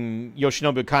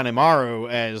Yoshinobu Kanemaru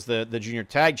as the junior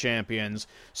tag champions.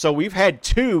 So we've had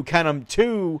two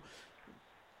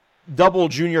double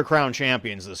junior crown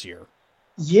champions this year.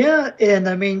 Yeah, and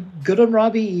I mean, good on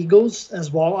Robbie Eagles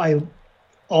as well. I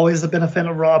always have been a fan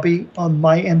of Robbie on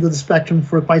my end of the spectrum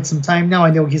for quite some time now.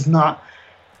 I know he's not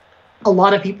a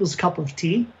lot of people's cup of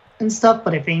tea and stuff,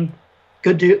 but I think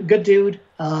good dude.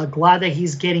 Glad that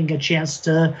he's getting a chance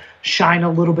to shine a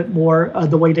little bit more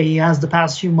the way that he has the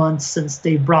past few months since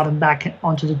they brought him back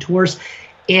onto the tours.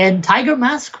 And Tiger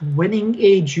Mask winning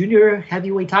a junior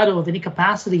heavyweight title of any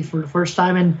capacity for the first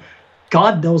time in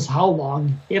God knows how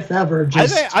long, if ever. I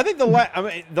think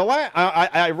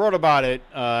I wrote about it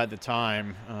at the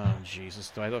time. Oh, Jesus,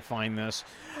 do I have to find this?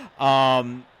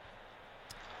 But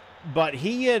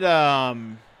he had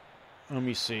let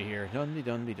me see here.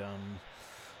 Dum.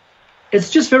 It's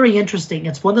just very interesting.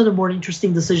 It's one of the more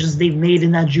interesting decisions they've made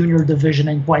in that junior division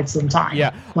in quite some time.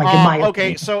 Yeah. In my okay,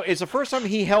 opinion. So it's the first time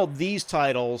he held these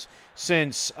titles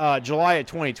since July of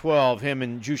 2012, him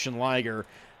and Jushin Liger.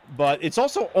 But it's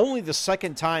also only the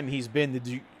second time he's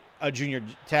been a junior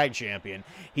tag champion.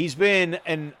 He's been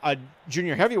a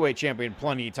junior heavyweight champion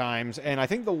plenty of times, and I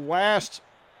think the last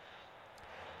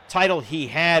title he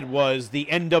had was the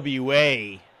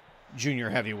NWA junior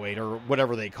heavyweight, or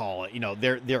whatever they call it. You know,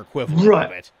 their equivalent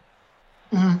of it.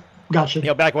 Mm-hmm. Gotcha. You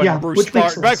know, back when Bruce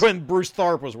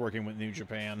Tharpe was working with New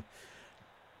Japan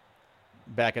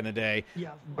back in the day.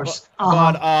 Yeah, of course.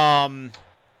 But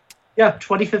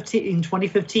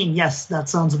 2015. Yes, that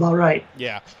sounds about right.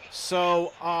 Yeah.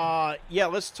 So,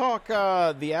 let's talk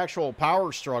the actual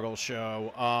Power Struggle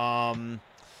show.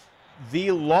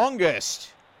 The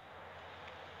longest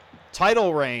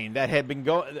title reign that had been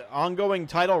ongoing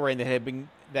title reign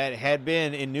that had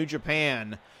been in New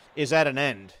Japan is at an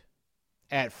end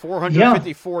at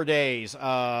 454 days.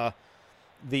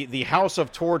 The House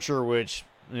of Torture, which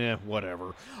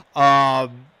whatever,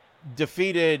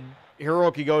 defeated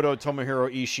Hiroki Goto, Tomohiro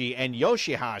Ishii, and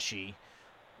Yoshihashi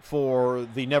for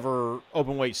the never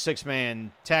openweight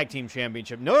 6-man tag team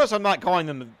championship. Notice I'm not calling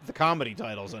them the comedy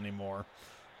titles anymore.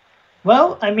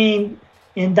 Well, I mean,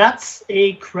 and that's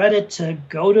a credit to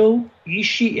Goto,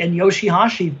 Ishii, and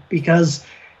Yoshihashi, because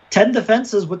 10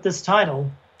 defenses with this title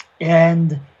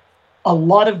and a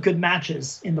lot of good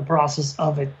matches in the process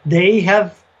of it. They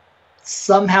have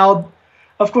somehow,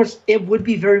 of course, it would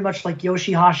be very much like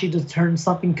Yoshihashi to turn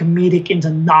something comedic into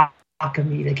not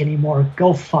comedic anymore.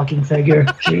 Go fucking figure.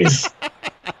 Jeez.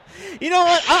 You know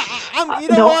what?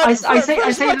 I say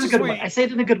it in a good way. I say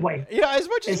it in a good way. Yeah, as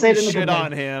much as we shit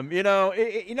on him,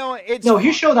 it's no.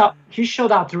 He showed out. He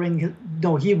showed out during.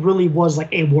 No, he really was like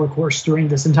a workhorse during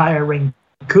this entire ring.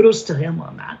 Kudos to him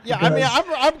on that. Yeah, I mean, I'm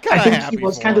kind of happy. I think he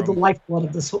was kind of the lifeblood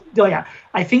of this. Oh yeah,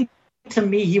 I think to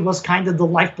me he was kind of the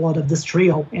lifeblood of this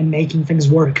trio in making things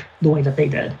work the way that they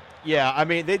did. Yeah, I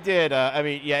mean, they did.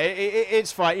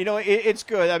 It's fine. You know, it's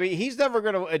good. I mean, he's never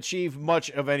going to achieve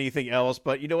much of anything else,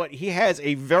 but you know what? He has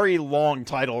a very long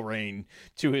title reign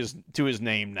to his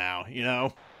name now. You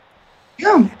know.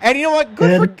 Yeah. And you know what?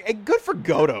 Good for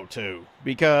Goto too,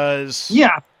 because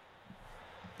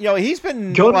he's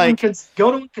been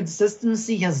Goto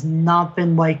consistency has not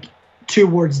been like two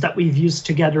words that we've used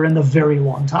together in a very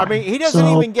long time. I mean, he doesn't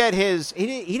even get his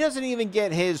he doesn't even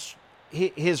get his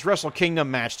Wrestle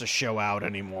Kingdom match to show out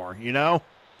anymore, you know?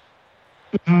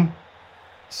 Mm-hmm.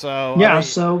 So yeah,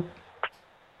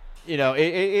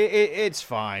 it's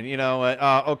fine,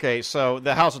 okay, so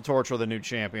the House of Torture are the new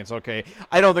champions. Okay,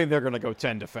 I don't think they're going to go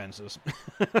 10 defenses.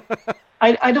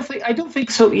 I don't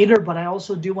think so either, but I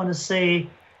also do want to say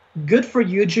good for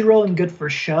Yujiro and good for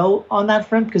Sho on that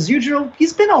front, because Yujiro,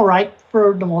 he's been all right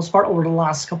for the most part over the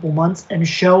last couple months, and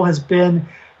Sho has been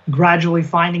gradually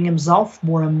finding himself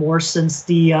more and more since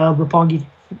the Roppongi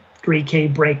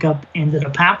 3K breakup ended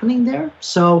up happening there.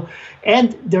 So,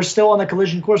 and they're still on the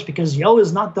collision course because Yo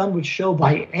is not done with Sho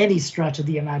by any stretch of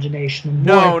the imagination.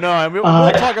 No, I mean,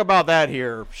 we'll talk about that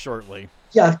here shortly.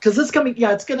 Yeah, because it's going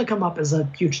to come up as a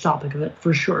huge topic of it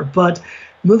for sure. But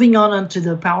moving on to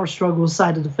the Power Struggle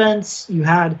side of the fence, you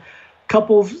had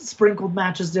couple of sprinkled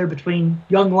matches there between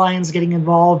Young Lions getting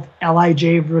involved,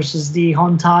 LIJ versus the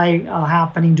Hontai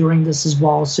happening during this as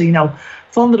well. So,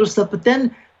 fun little stuff. But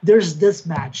then there's this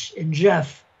match. And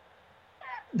Jeff,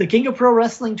 the King of Pro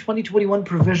Wrestling 2021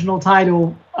 provisional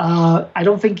title, I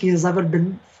don't think he has ever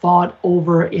been fought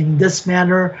over in this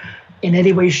manner in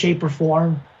any way, shape, or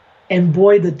form. And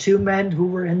boy, the two men who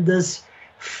were in this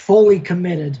fully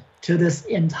committed to this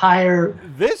entire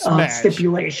match,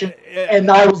 stipulation,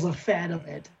 and I was a fan of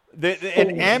it.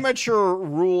 An amateur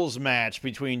rules match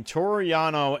between Toru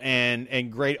Yano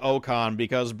and Great Okan,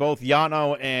 because both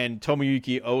Yano and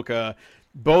Tomoyuki Oka,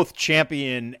 both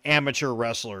champion amateur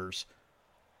wrestlers.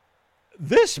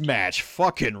 This match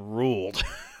fucking ruled.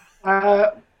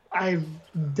 I've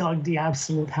dug the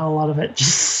absolute hell out of it.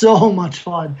 Just so much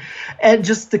fun. And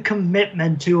just the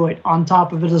commitment to it on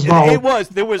top of it as well.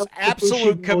 There was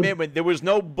absolute commitment. There was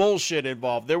no bullshit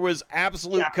involved. There was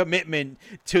absolute commitment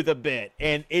to the bit.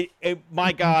 And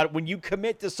my God, when you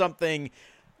commit to something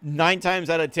 9 times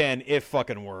out of 10, it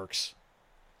fucking works.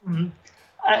 Mm-hmm.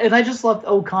 And I just loved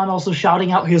Okan also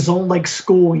shouting out his own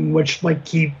schooling, which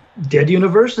he did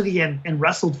university and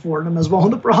wrestled for them as well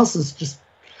in the process. Just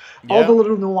all the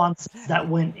little nuances that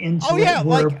went into it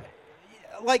were...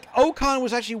 like Okan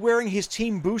was actually wearing his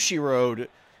Team Bushiroad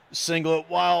singlet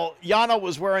while Yano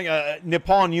was wearing a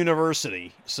Nippon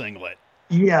University singlet.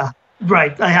 Yeah,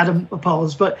 right. I had him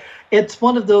oppose, but it's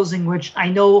one of those in which I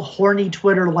know horny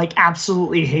Twitter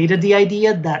absolutely hated the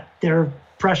idea that their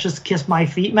precious Kiss My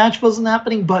Feet match wasn't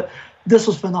happening, but this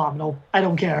was phenomenal. I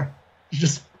don't care. It's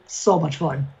just so much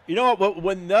fun. You know what?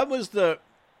 When that was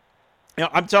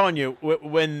I'm telling you,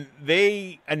 when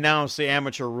they announced the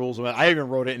amateur rules, I even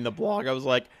wrote it in the blog. I was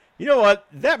like, you know what?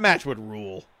 That match would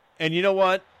rule. And you know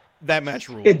what? That match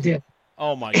ruled. It did.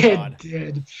 Oh, my God.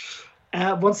 It did.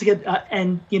 Once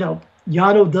again,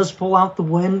 Yano does pull out the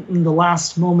win in the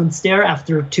last moments there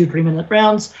after 2 3-minute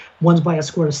rounds, wins by a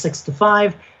score of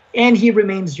 6-5, and he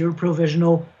remains your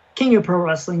provisional King of Pro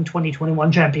Wrestling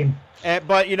 2021 champion.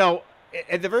 But,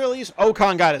 at the very least,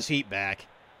 Okan got his heat back.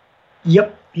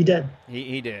 Yep, he did.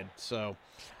 He did. So,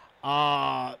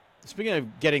 speaking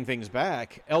of getting things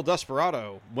back, El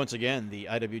Desperado, once again, the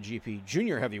IWGP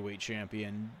Junior Heavyweight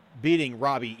Champion, beating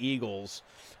Robbie Eagles.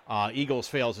 Eagles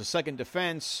fails his second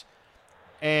defense,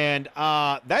 and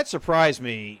that surprised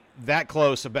me that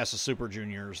close to Best of Super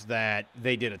Juniors that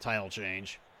they did a title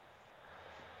change.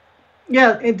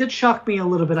 Yeah, it did shock me a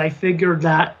little bit. I figured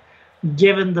that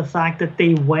given the fact that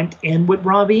they went in with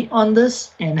Robbie on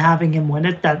this and having him win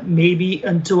it, that maybe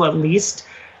until at least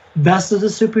Best of the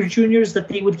Super Juniors that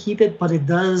they would keep it, but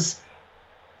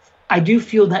I do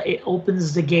feel that it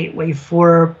opens the gateway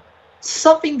for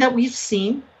something that we've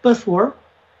seen before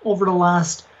over the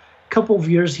last couple of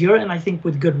years here, and I think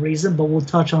with good reason, but we'll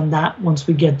touch on that once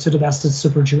we get to the Best of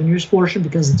Super Juniors portion,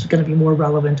 because it's going to be more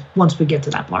relevant once we get to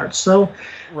that part. So,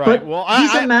 right. But well,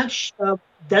 decent match.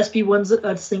 Despy wins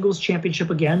a singles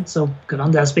championship again, so good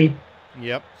on Despy.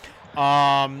 Yep.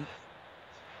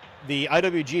 The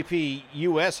IWGP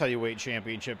US Heavyweight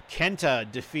Championship, Kenta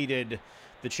defeated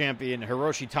the champion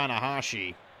Hiroshi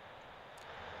Tanahashi.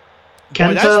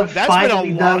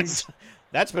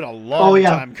 That's been a long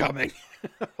time coming.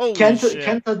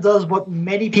 Kenta does what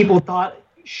many people thought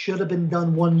should have been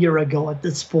done 1 year ago at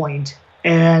this point.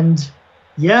 And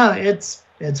yeah, it's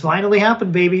finally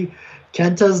happened, baby.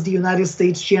 Kenta's the United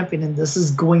States champion, and this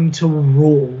is going to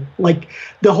rule.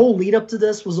 The whole lead up to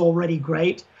this was already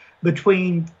great,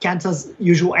 between Kenta's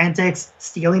usual antics,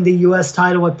 stealing the U.S.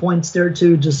 title at points there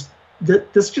too.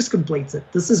 This just completes it.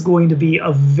 This is going to be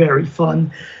a very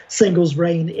fun singles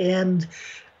reign. And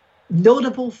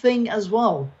notable thing as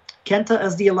well, Kenta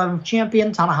as the 11th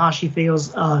champion, Tanahashi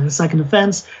fails his second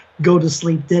defense. Go to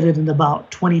Sleep did it in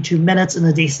about 22 minutes in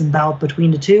a decent bout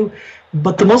between the two.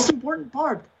 But the most important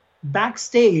part,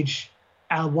 backstage,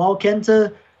 while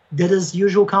Kenta did his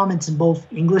usual comments in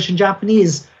both English and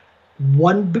Japanese,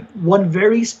 one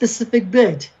very specific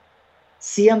bit,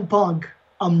 CM Punk,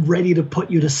 I'm ready to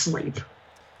put you to sleep.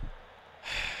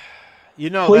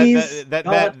 Please,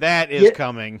 that is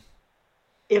coming.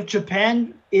 If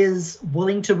Japan is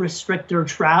willing to restrict their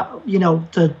travel,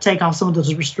 to take off some of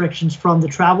those restrictions from the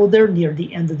travel there near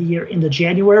the end of the year into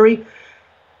January,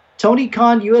 Tony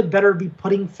Khan, you had better be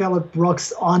putting Phillip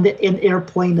Brooks on an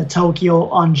airplane to Tokyo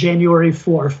on January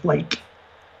 4th.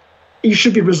 You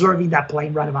should be reserving that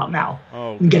plane right about now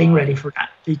and getting ready for that,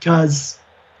 because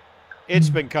it's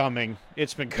been coming.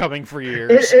 It's been coming for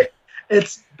years.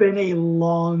 It's been a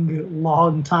long,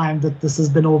 long time that this has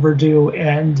been overdue,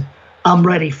 and I'm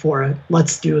ready for it.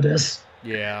 Let's do this.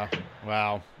 Yeah.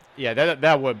 Wow. Yeah,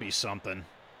 that would be something.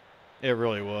 It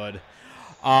really would.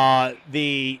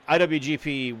 The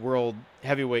IWGP World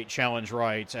Heavyweight Challenge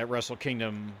rights at Wrestle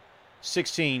Kingdom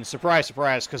 16. Surprise,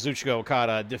 surprise, Kazuchika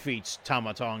Okada defeats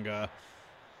Tama Tonga.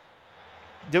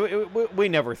 We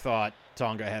never thought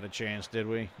Tonga had a chance, did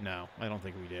we? No, I don't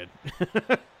think we did.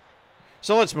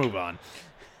 So let's move on.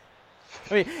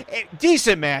 I mean,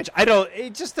 decent match.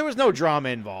 There was no drama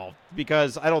involved,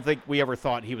 because I don't think we ever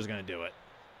thought he was going to do it.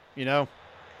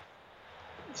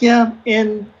 Yeah,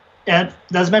 and And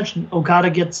as mentioned, Okada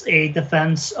gets a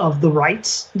defense of the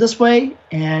rights this way,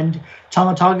 and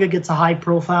Tama Tonga gets a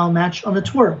high-profile match on the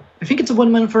tour. I think it's a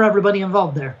win-win for everybody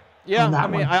involved there. Yeah, on that I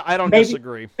mean, one. I don't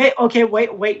disagree. Okay,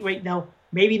 wait, no.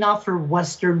 Maybe not for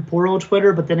Western Poro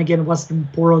Twitter, but then again, Western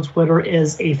Poro Twitter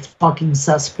is a fucking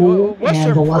cesspool,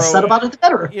 and the less said about it, the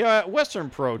better. Yeah, Western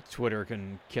Pro Twitter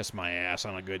can kiss my ass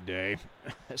on a good day.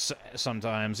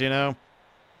 Sometimes, you know?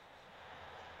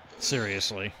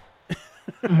 Seriously.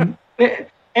 Mm-hmm.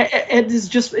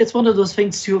 It's one of those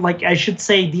things too. Like, I should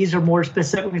say these are more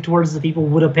specifically towards the people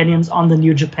with opinions on the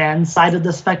New Japan side of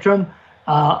the spectrum.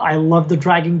 I love the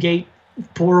Dragon Gate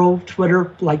Poro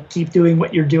Twitter. Like, keep doing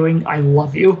what you're doing. I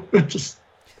love you. Just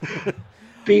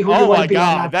be who you want to be. Oh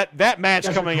my god, that match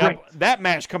coming up. That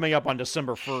match coming up on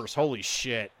December 1st. Holy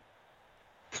shit.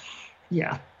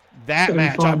 Yeah. That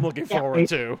match I'm looking forward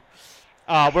to.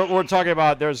 We're talking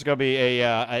about there's going to be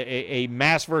a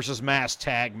mass versus mass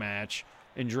tag match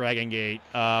in Dragon Gate.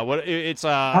 It's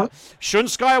Shun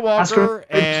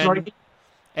Skywalker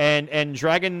and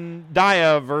Dragon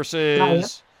Dia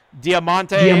versus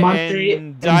Diamante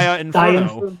and Dia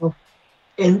Inferno.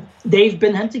 And they've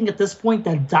been hinting at this point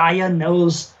that Dia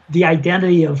knows the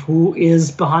identity of who is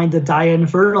behind the Dia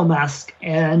Inferno mask,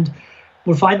 and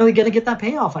we're finally going to get that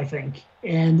payoff, I think.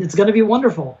 And it's going to be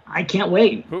wonderful. I can't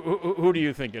wait. Who do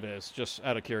you think it is, just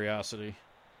out of curiosity?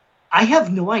 I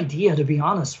have no idea, to be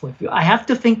honest with you. I have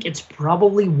to think it's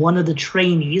probably one of the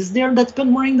trainees there that's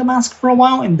been wearing the mask for a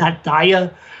while, and that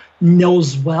Dia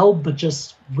knows well, but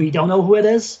just we don't know who it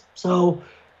is. So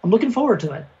I'm looking forward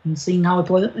to it and seeing how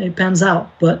it pans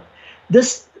out. But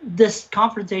this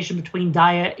confrontation between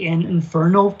Dia and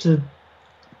Inferno, to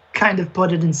kind of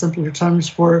put it in simpler terms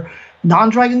for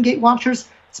non-Dragon Gate watchers,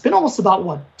 it's been almost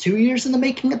about, 2 years in the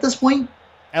making at this point?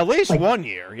 At least 1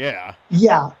 year, yeah.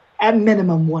 Yeah, at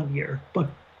minimum 1 year, but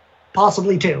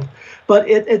possibly 2. But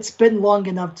it's been long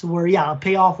enough to where, a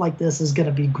payoff like this is going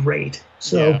to be great.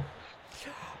 So,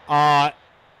 yeah.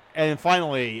 And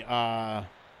finally,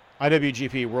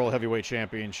 IWGP World Heavyweight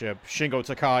Championship, Shingo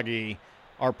Takagi,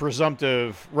 our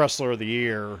presumptive Wrestler of the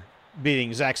Year,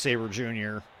 beating Zack Sabre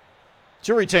Jr.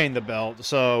 to retain the belt.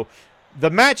 So the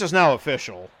match is now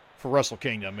official for Wrestle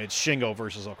Kingdom. It's Shingo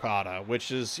versus Okada,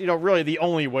 which is, really the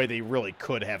only way they really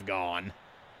could have gone,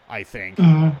 I think.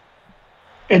 Mm-hmm.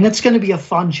 And it's going to be a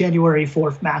fun January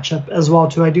 4th matchup as well,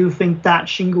 too. I do think that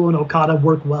Shingo and Okada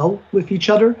work well with each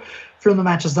other from the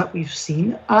matches that we've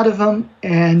seen out of them.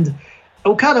 And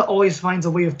Okada always finds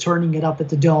a way of turning it up at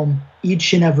the Dome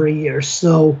each and every year.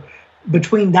 So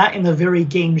between that and the very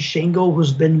game Shingo,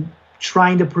 who's been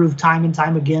trying to prove time and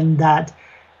time again that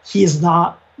he is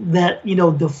not, that,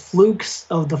 the flukes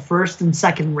of the first and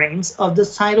second reigns of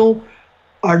this title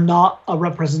are not a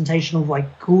representation of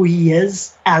who he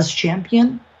is as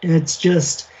champion. It's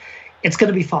going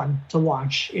to be fun to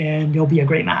watch, and it'll be a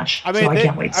great match. I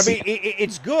can't wait to see it.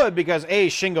 It's good because A,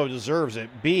 Shingo deserves it.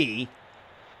 B,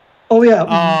 oh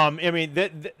yeah.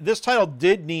 This title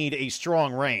did need a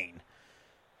strong reign.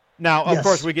 Now, of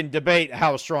course, we can debate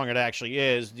how strong it actually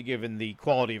is, given the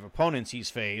quality of opponents he's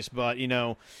faced. But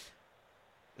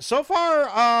so far,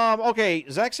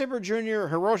 Zack Sabre Jr.,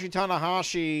 Hiroshi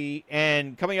Tanahashi,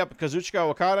 and coming up Kazuchika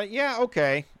Okada. Yeah,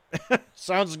 okay,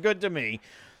 sounds good to me.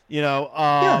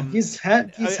 He's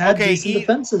had decent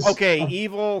defenses. Okay,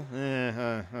 Evil.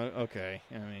 Okay,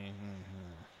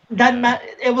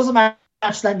 it was a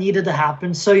match that needed to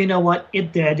happen. So you know what,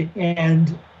 it did,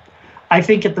 and I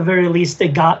think at the very least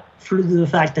it got through to the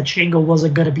fact that Shingo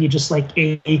wasn't going to be just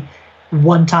a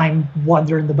one-time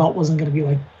wonder, and the belt wasn't going to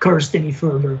be cursed any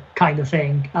further kind of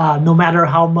thing. No matter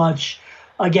how much,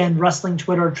 again, wrestling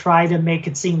Twitter tried to make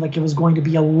it seem like it was going to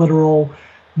be a literal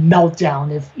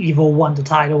meltdown if Evil won the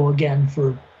title again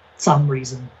for some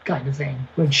reason, kind of thing.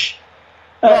 Which,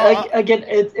 again,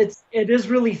 it is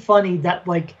really funny that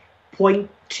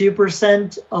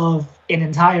 0.2% of an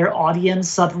entire audience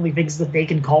suddenly thinks that they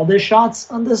can call their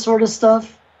shots on this sort of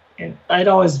stuff. And it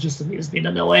always just amused me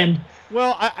to no end.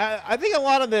 Well, I think a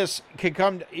lot of this can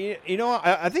come.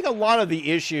 I think a lot of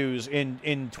the issues in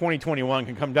 2021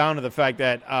 can come down to the fact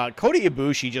that Kota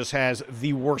Ibushi just has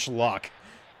the worst luck.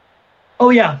 Oh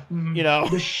yeah,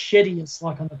 the shittiest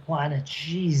luck on the planet.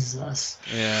 Jesus.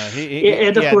 Yeah,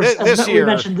 and of course, as we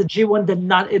mentioned, the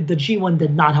G1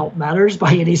 did not help matters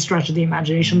by any stretch of the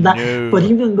imagination. But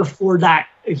even before that,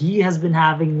 he has been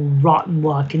having rotten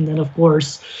luck, and then of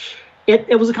course,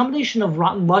 it was a combination of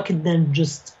rotten luck and then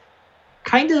just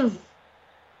kind of,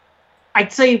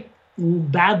 I'd say,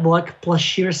 bad luck plus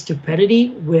sheer stupidity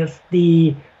with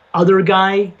the other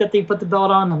guy that they put the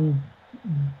belt on.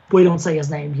 We don't say his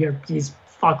name here. He's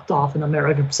fucked off in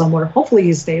America somewhere. Hopefully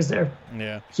he stays there.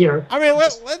 Yeah. Here. I mean,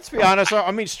 let's be honest.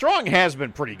 I mean, Strong has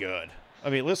been pretty good. I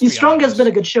mean, let's be Strong honest. has been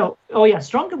a good show. Oh yeah,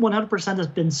 Strong 100% has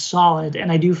been solid,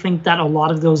 and I do think that a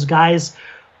lot of those guys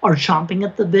are chomping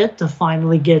at the bit to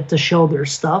finally get to show their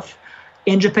stuff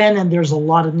in Japan. And there's a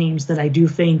lot of names that I do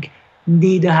think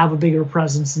need to have a bigger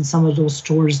presence in some of those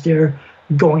tours there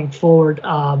going forward.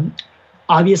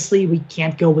 Obviously, we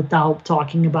can't go without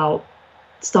talking about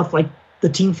stuff like the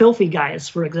Team Filthy guys,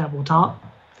 for example.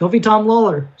 Filthy Tom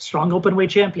Lawler, strong openweight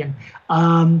champion.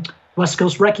 West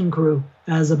Coast Wrecking Crew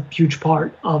as a huge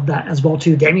part of that as well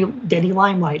too. Danny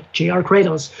Limelight, JR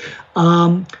Kratos,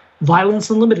 Violence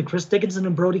Unlimited, Chris Dickinson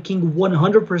and Brody King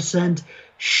 100%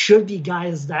 should be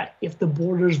guys that, if the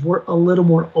borders were a little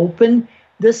more open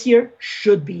this year,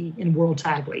 should be in World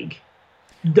Tag League.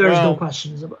 There's no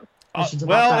questions about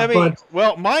that.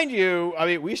 Well, mind you, I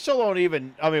mean, we still don't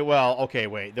even. I mean, well, okay,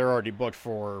 wait, they're already booked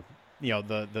for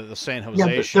the San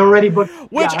Jose show. They're already booked.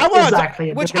 Which I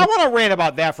want to rant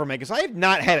about that for a minute, because I have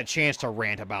not had a chance to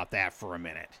rant about that for a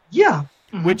minute. Yeah,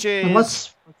 which is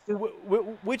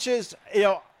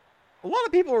a lot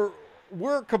of people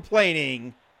were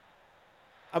complaining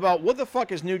about what the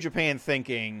fuck is New Japan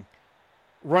thinking,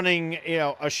 running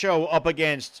a show up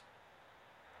against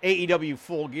AEW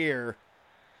Full Gear.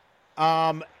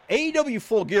 AEW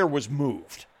Full Gear was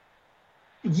moved.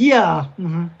 Yeah.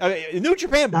 New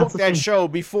Japan booked that show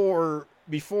before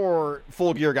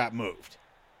Full Gear got moved.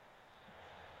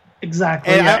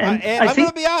 Exactly. And I'm going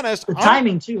to be honest. The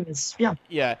timing, too, is, yeah.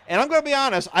 Yeah, and I'm going to be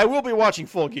honest. I will be watching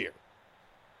Full Gear.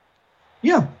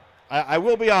 Yeah. I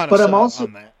will be honest but I'm also,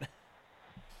 on that.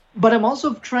 But I'm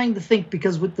also trying to think,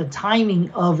 because with the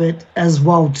timing of it as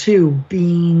well, too,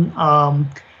 being, I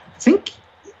think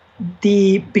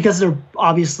because they're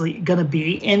obviously going to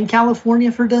be in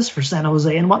California for this, for San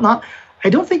Jose and whatnot,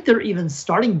 I don't think they're even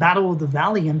starting Battle of the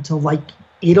Valley until like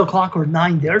 8 o'clock or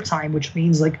 9 their time, which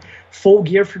means like Full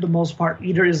Gear for the most part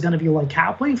either is going to be like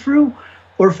halfway through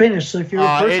or finished. So if you're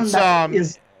a person that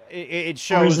is... It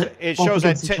shows at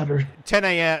 10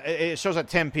 a.m. It shows at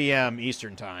 10 p.m.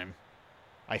 Eastern time,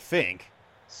 I think.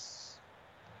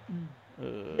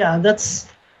 Yeah,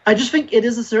 I just think it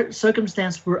is a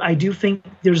circumstance where I do think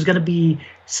there's going to be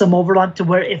some overlap to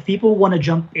where if people want to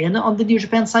jump in on the New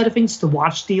Japan side of things to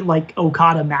watch the like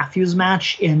Okada Matthews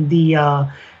match in the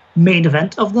main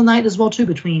event of the night as well too,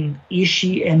 between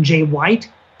Ishii and Jay White,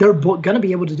 they're going to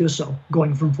be able to do so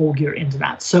going from Full Gear into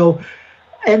that. So.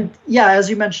 And yeah, as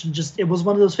you mentioned, it was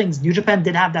one of those things. New Japan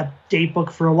did have that date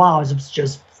book for a while. It was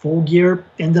just Full Gear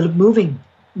ended up moving,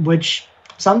 which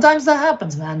sometimes that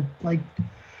happens, man. Like,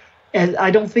 and I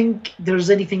don't think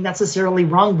there's anything necessarily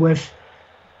wrong with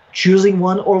choosing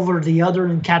one over the other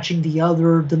and catching the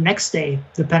other the next day,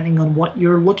 depending on what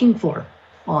you're looking for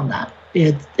on that.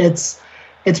 It's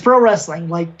pro wrestling.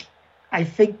 Like, I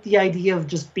think the idea of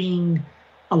just being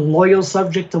a loyal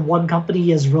subject to one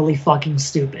company is really fucking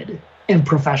stupid in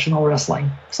professional wrestling.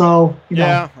 So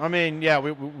I mean,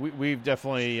 we've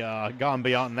definitely gone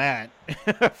beyond that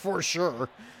for sure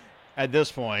at this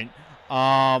point.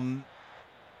 But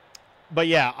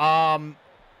yeah,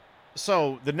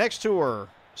 so the next tour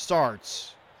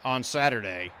starts on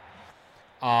Saturday.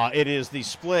 It is the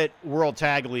Split World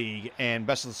Tag League and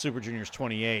Best of the Super Juniors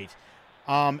 28.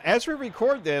 As we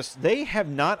record this, they have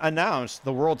not announced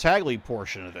the World Tag League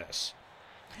portion of this.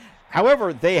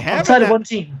 However, they have outside of one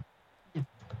team.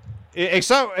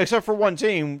 Except for one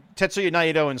team, Tetsuya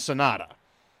Naito and Sonata,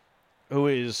 who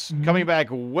is coming back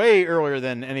way earlier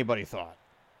than anybody thought.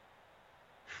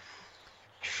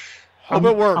 Hope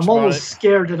it works. I'm almost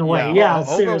scared in a way. Yeah,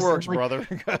 hope it works, brother.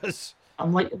 Because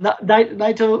I'm like,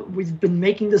 Naito, we've been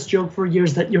making this joke for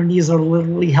years that your knees are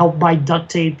literally held by duct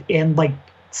tape and like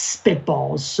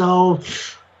spitballs. So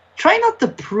try not to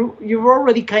prove. You've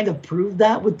already kind of proved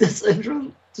that with this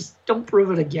intro. Just don't prove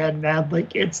it again, man.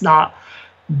 Like, it's not.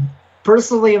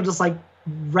 Personally, I'm just like,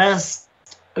 rest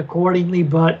accordingly,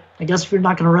 but I guess if you're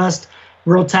not going to rest,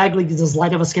 World Tag League is as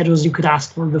light of a schedule as you could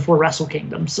ask for before Wrestle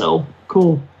Kingdom, so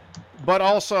cool. But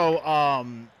also, I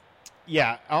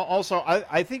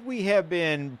think we have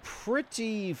been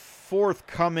pretty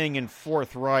forthcoming and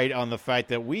forthright on the fact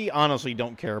that we honestly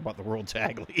don't care about the World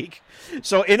Tag League.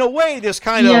 So in a way, this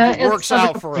kind of works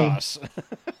out for us.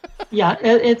 Yeah,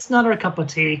 it's not our cup of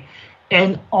tea.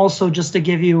 And also, just to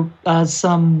give you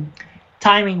some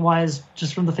timing-wise,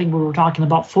 just from the thing we were talking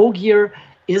about, Full Gear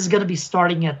is going to be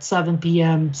starting at 7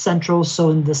 p.m. Central, so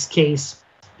in this case,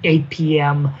 8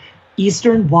 p.m.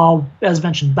 Eastern, while, as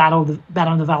mentioned, Battle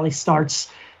in the Valley starts.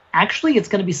 Actually, it's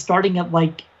going to be starting at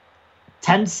like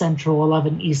 10 Central,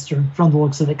 11 Eastern, from the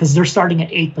looks of it, because they're starting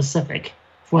at 8 Pacific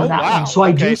for Oh, that wow. one. So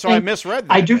I do Okay, think so I misread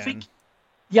that I do then. think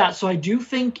yeah, so I do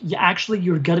think actually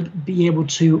you're gonna be able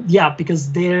to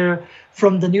because they're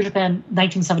from the New Japan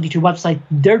 1972 website.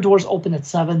 Their doors open at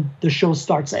 7. The show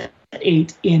starts at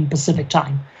 8 in Pacific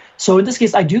time. So in this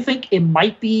case, I do think it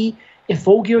might be if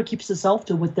Full Gear keeps itself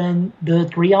to within the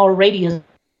 3-hour radius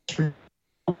for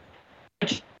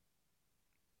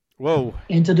Whoa.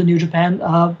 into the New Japan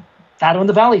Battle in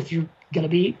the Valley if you're gonna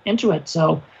be into it.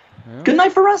 So Yeah. good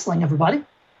night for wrestling, everybody.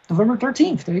 November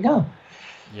 13th. There you go.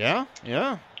 Yeah,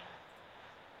 yeah.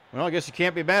 Well, I guess you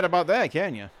can't be mad about that,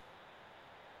 can you?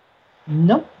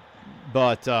 Nope.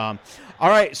 But, all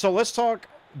right, so let's talk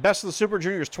Best of the Super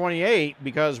Juniors 28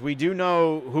 because we do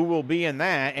know who will be in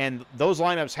that, and those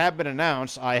lineups have been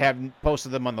announced. I haven't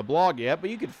posted them on the blog yet, but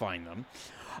you can find them.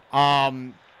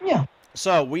 Yeah.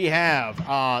 So we have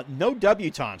no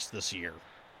debutantes this year.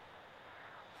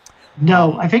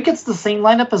 No, I think it's the same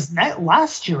lineup as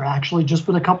last year, actually, just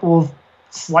with a couple of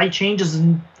slight changes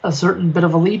and a certain bit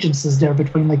of allegiances there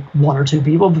between like 1 or 2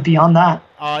 people, but beyond that.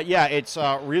 Yeah, it's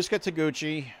Ryusuke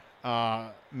Taguchi,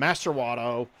 Master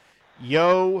Wato,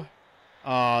 Yo,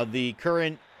 the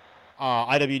current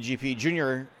IWGP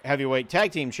Junior Heavyweight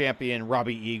Tag Team Champion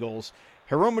Robbie Eagles,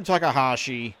 Hiromu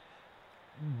Takahashi,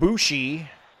 Bushi,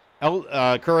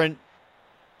 current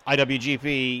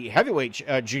IWGP Heavyweight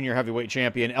Junior Heavyweight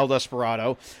Champion El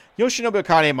Desperado, Yoshinobu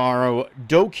Kanemaru,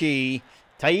 Doki,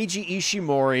 Taiji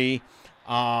Ishimori,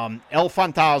 El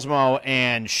Fantasmo,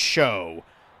 and Sho.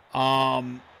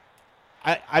 I'm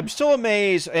still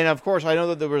amazed, and of course I know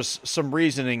that there was some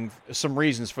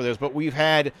reasons for this, but we've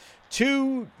had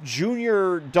 2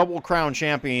 junior Double Crown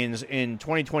champions in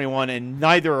 2021, and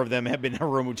neither of them have been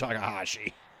Hiromu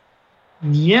Takahashi.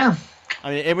 Yeah. I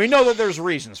mean, and we know that there's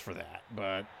reasons for that,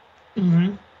 but...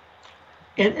 Mm-hmm.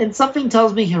 And something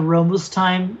tells me Hiromu's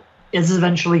time is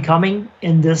eventually coming,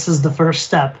 and this is the first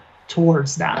step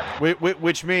towards that.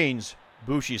 Which means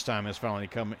Bushi's time has finally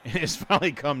come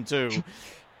too.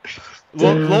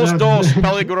 Los Dos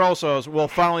Peligrosos will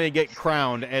finally get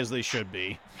crowned as they should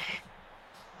be.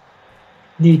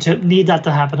 Need that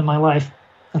to happen in my life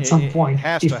at some point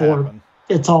before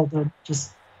it's all done.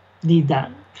 Just need that.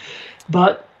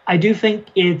 But I do think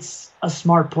it's a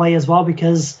smart play as well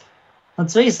because,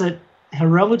 let's face it,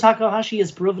 Hiromu Takahashi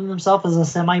has proven himself as a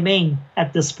semi-main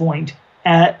at this point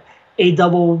at a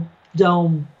double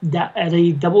dome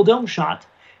shot,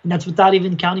 and that's without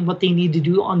even counting what they need to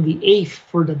do on the 8th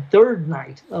for the 3rd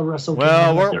night of Wrestle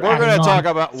Kingdom. Well, we're going to talk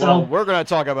about we're going to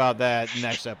talk about that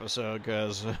next episode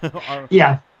because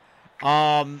yeah.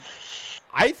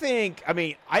 I think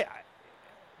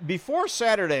before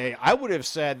Saturday, I would have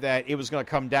said that it was going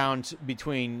to come down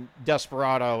between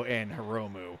Desperado and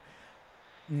Hiromu.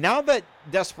 Now that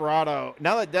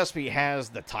Despy has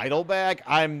the title back,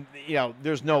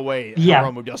 there's no way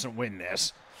Hiromu doesn't win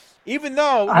this. Even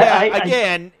though,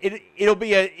 it'll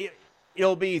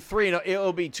be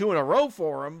 2 in a row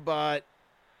for him, but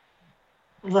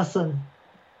listen,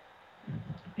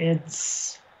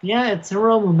 it's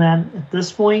Hiromu, man. At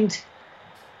this point,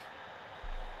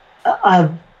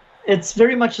 it's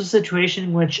very much a situation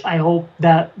in which I hope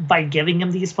that by giving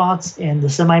him these spots and the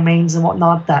semi-mains and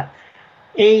whatnot, that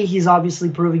he's obviously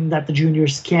proving that the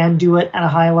juniors can do it at a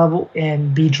high level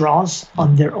and be draws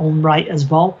on their own right as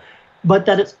well. But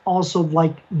that it's also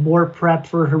like more prep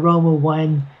for Hiromu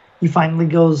when he finally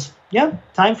goes, yeah,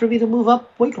 time for me to move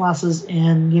up weight classes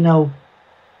and,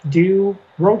 do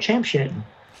world champ shit.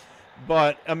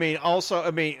 But, I'm of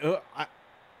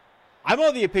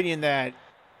the opinion that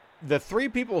the 3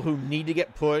 people who need to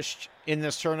get pushed in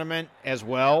this tournament as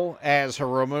well as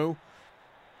Hiromu,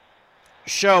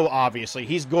 Sho, obviously,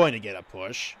 he's going to get a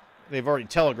push. They've already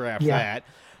telegraphed that.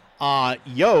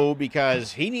 Yo,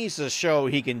 because he needs to show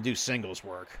he can do singles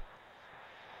work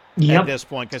at this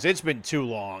point, because it's been too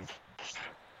long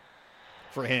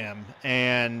for him.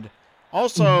 And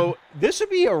also, this would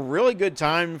be a really good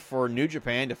time for New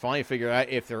Japan to finally figure out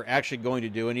if they're actually going to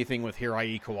do anything with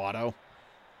Hirai Kawato.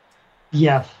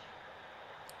 Yeah.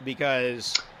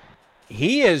 Because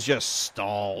he is just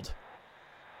stalled.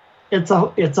 It's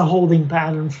a holding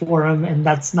pattern for him, and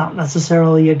that's not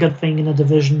necessarily a good thing in a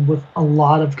division with a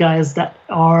lot of guys that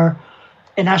are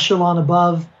an echelon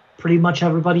above pretty much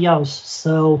everybody else.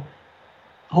 So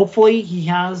hopefully he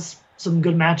has some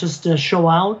good matches to show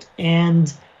out,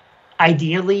 and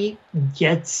ideally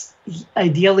is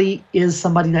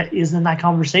somebody that is in that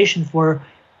conversation for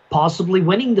possibly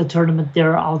winning the tournament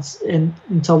there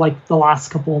until like the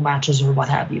last couple of matches or what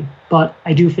have you. But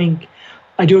I do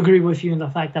agree with you in the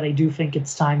fact that I do think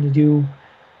it's time to do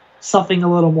something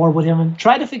a little more with him and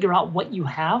try to figure out what you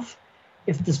have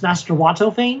if this Master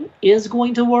Wato thing is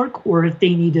going to work, or if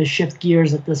they need to shift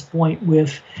gears at this point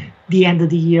with the end of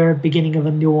the year, beginning of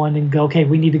a new one, and go, okay,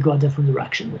 we need to go a different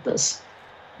direction with this.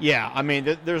 Yeah, I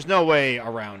mean, there's no way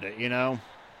around it, you know?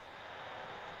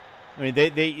 I mean,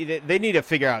 they need to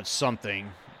figure out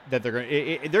something that they're going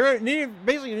to...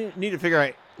 basically need to figure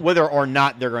out whether or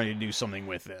not they're going to do something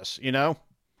with this, you know?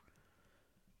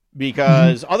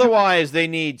 Because otherwise they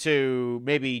need to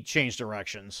maybe change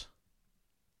directions.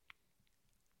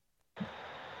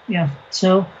 Yeah,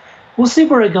 so we'll see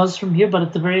where it goes from here, but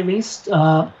at the very least,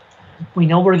 we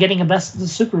know we're getting a Best of the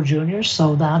Super Juniors,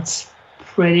 so that's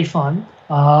pretty fun.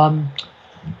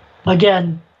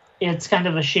 Again, it's kind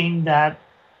of a shame that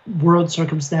world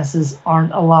circumstances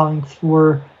aren't allowing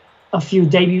for a few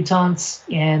debutantes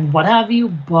and what have you,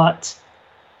 but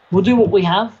we'll do what we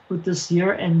have with this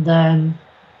year, and then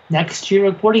next year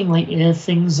accordingly, if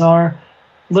things are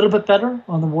a little bit better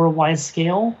on the worldwide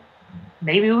scale,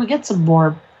 maybe we'll get some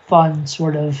more fun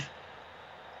sort of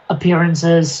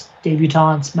appearances,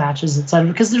 debutantes, matches, etc.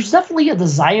 Because there's definitely a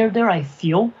desire there, I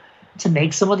feel, to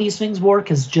make some of these things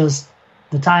work. It's just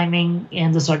the timing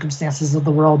and the circumstances of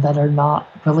the world that are not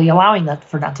really allowing that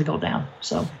for that to go down.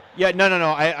 So yeah, no.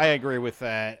 I agree with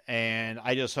that, and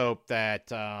I just hope that.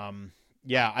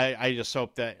 I just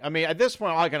hope that. I mean, at this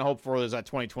point, all I can hope for is that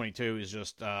 2022 is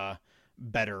just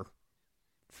better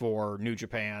for New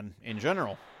Japan in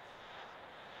general.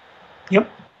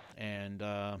 Yep. And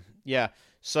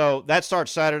so that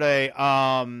starts Saturday.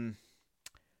 I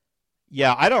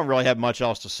don't really have much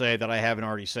else to say that I haven't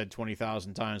already said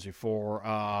 20,000 times before.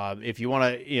 If you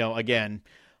want to, again,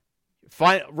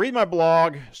 read my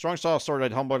blog,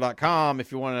 strongstylestory.tumblr.com,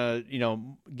 if you want to,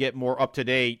 get more up to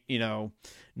date,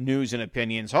 news and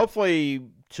opinions. Hopefully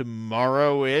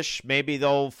tomorrow-ish, maybe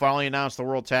they'll finally announce the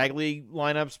World Tag League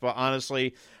lineups. But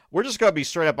honestly, we're just going to be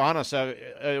straight up honest.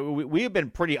 We have been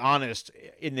pretty honest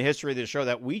in the history of this show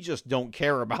that we just don't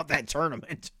care about that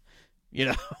tournament,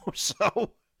 So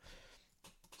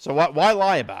why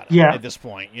lie about it at this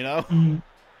point,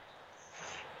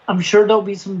 I'm sure there'll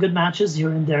be some good matches here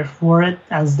and there for it,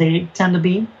 as they tend to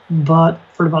be. But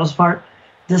for the most part,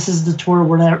 this is the tour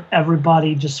where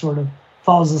everybody just sort of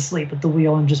falls asleep at the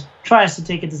wheel and just tries to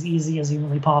take it as easy as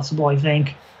humanly possible, I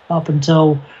think, up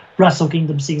until Wrestle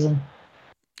Kingdom season.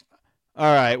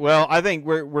 All right. Well, I think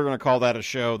we're going to call that a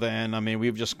show then. I mean,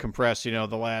 we've just compressed, the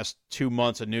last 2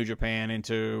 months of New Japan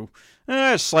into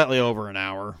slightly over an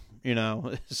hour.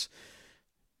 Not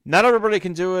everybody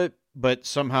can do it, but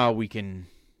somehow we can.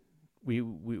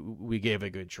 We gave it a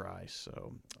good try.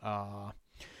 So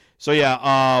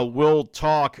we'll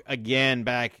talk again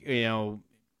back,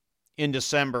 in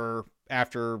December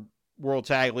after World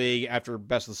Tag League, after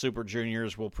Best of the Super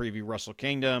Juniors. We'll preview Wrestle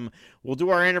Kingdom. We'll do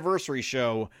our anniversary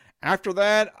show. After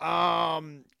that,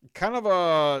 kind of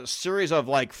a series of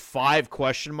 5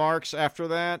 question marks after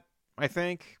that, I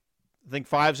think. I think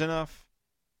 5's enough.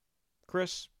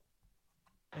 Chris?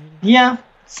 Yeah,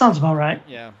 sounds about right.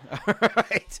 Yeah. All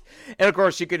right. And, of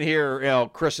course, you can hear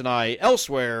Chris and I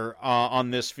elsewhere on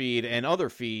this feed and other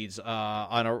feeds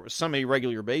on a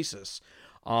semi-regular basis.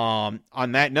 On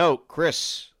that note,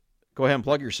 Chris, go ahead and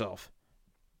plug yourself.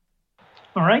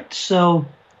 All right. So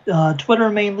Twitter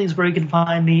mainly is where you can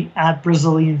find me at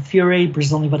Brazilian Fury,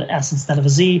 Brazilian with an S instead of a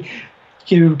Z.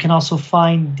 You can also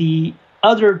find the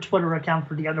other Twitter account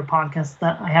for the other podcasts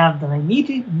that I have that I need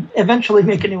to eventually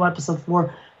make a new episode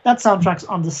for. That Soundtracks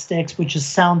on the Sticks, which is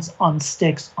Sounds on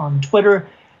Sticks on Twitter.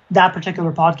 That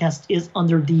particular podcast is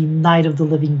under the Night of the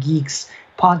Living Geeks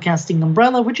podcasting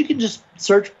umbrella, which you can just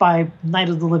search by Night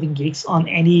of the Living Geeks on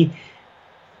any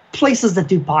places that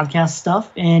do podcast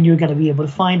stuff, and you're going to be able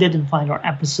to find it and find our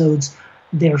episodes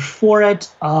there for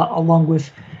it. Along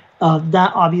with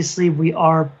that, obviously, we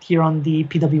are here on the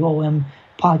PWOM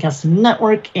Podcasting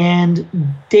Network, and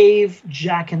Dave,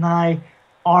 Jack, and I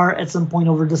are at some point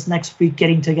over this next week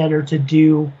getting together to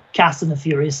do Fast and the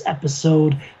Furious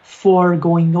episode for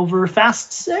going over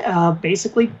Fast 6.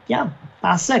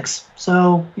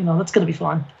 So, that's going to be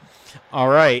fun. All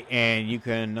right, and you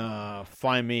can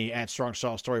find me at Strong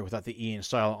Style Story without the E in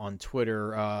style on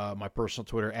Twitter, my personal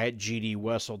Twitter at GD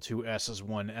Wessel, 2 S's,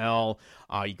 1 L.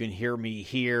 You can hear me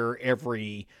here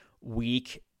every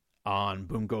week on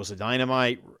Boom Goes the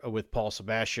Dynamite with Paul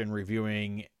Sebastian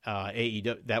reviewing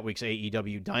that week's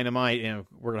AEW Dynamite, and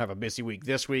we're gonna have a busy week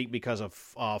this week because of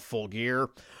Full Gear.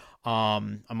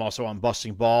 I'm also on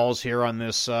Busting Balls here on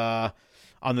this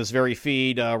very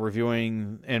feed,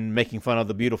 reviewing and making fun of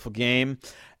the beautiful game.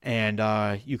 And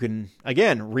you can,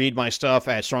 again, read my stuff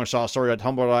at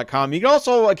strongstylestory.tumblr.com. You can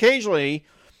also occasionally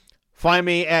find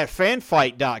me at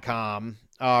fanfight.com,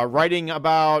 writing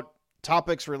about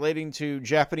topics relating to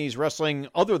Japanese wrestling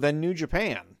other than New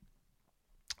Japan.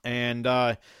 And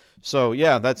so,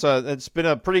 yeah, it's been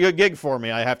a pretty good gig for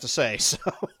me, I have to say.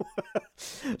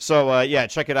 So, yeah,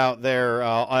 check it out there.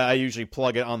 I usually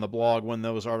plug it on the blog when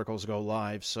those articles go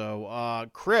live. So,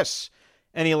 Chris,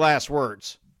 any last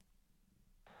words?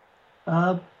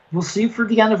 We'll see you for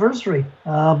the anniversary.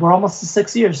 We're almost to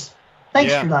 6 years.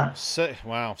 Thanks for that.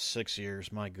 Wow, 6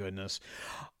 years. My goodness.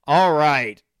 All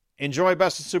right. Enjoy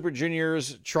Best of Super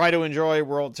Juniors. Try to enjoy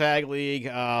World Tag League.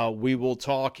 We will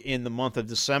talk in the month of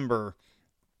December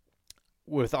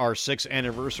with our 6th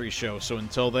anniversary show. So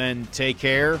until then, take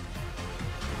care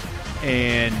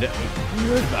and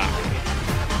goodbye.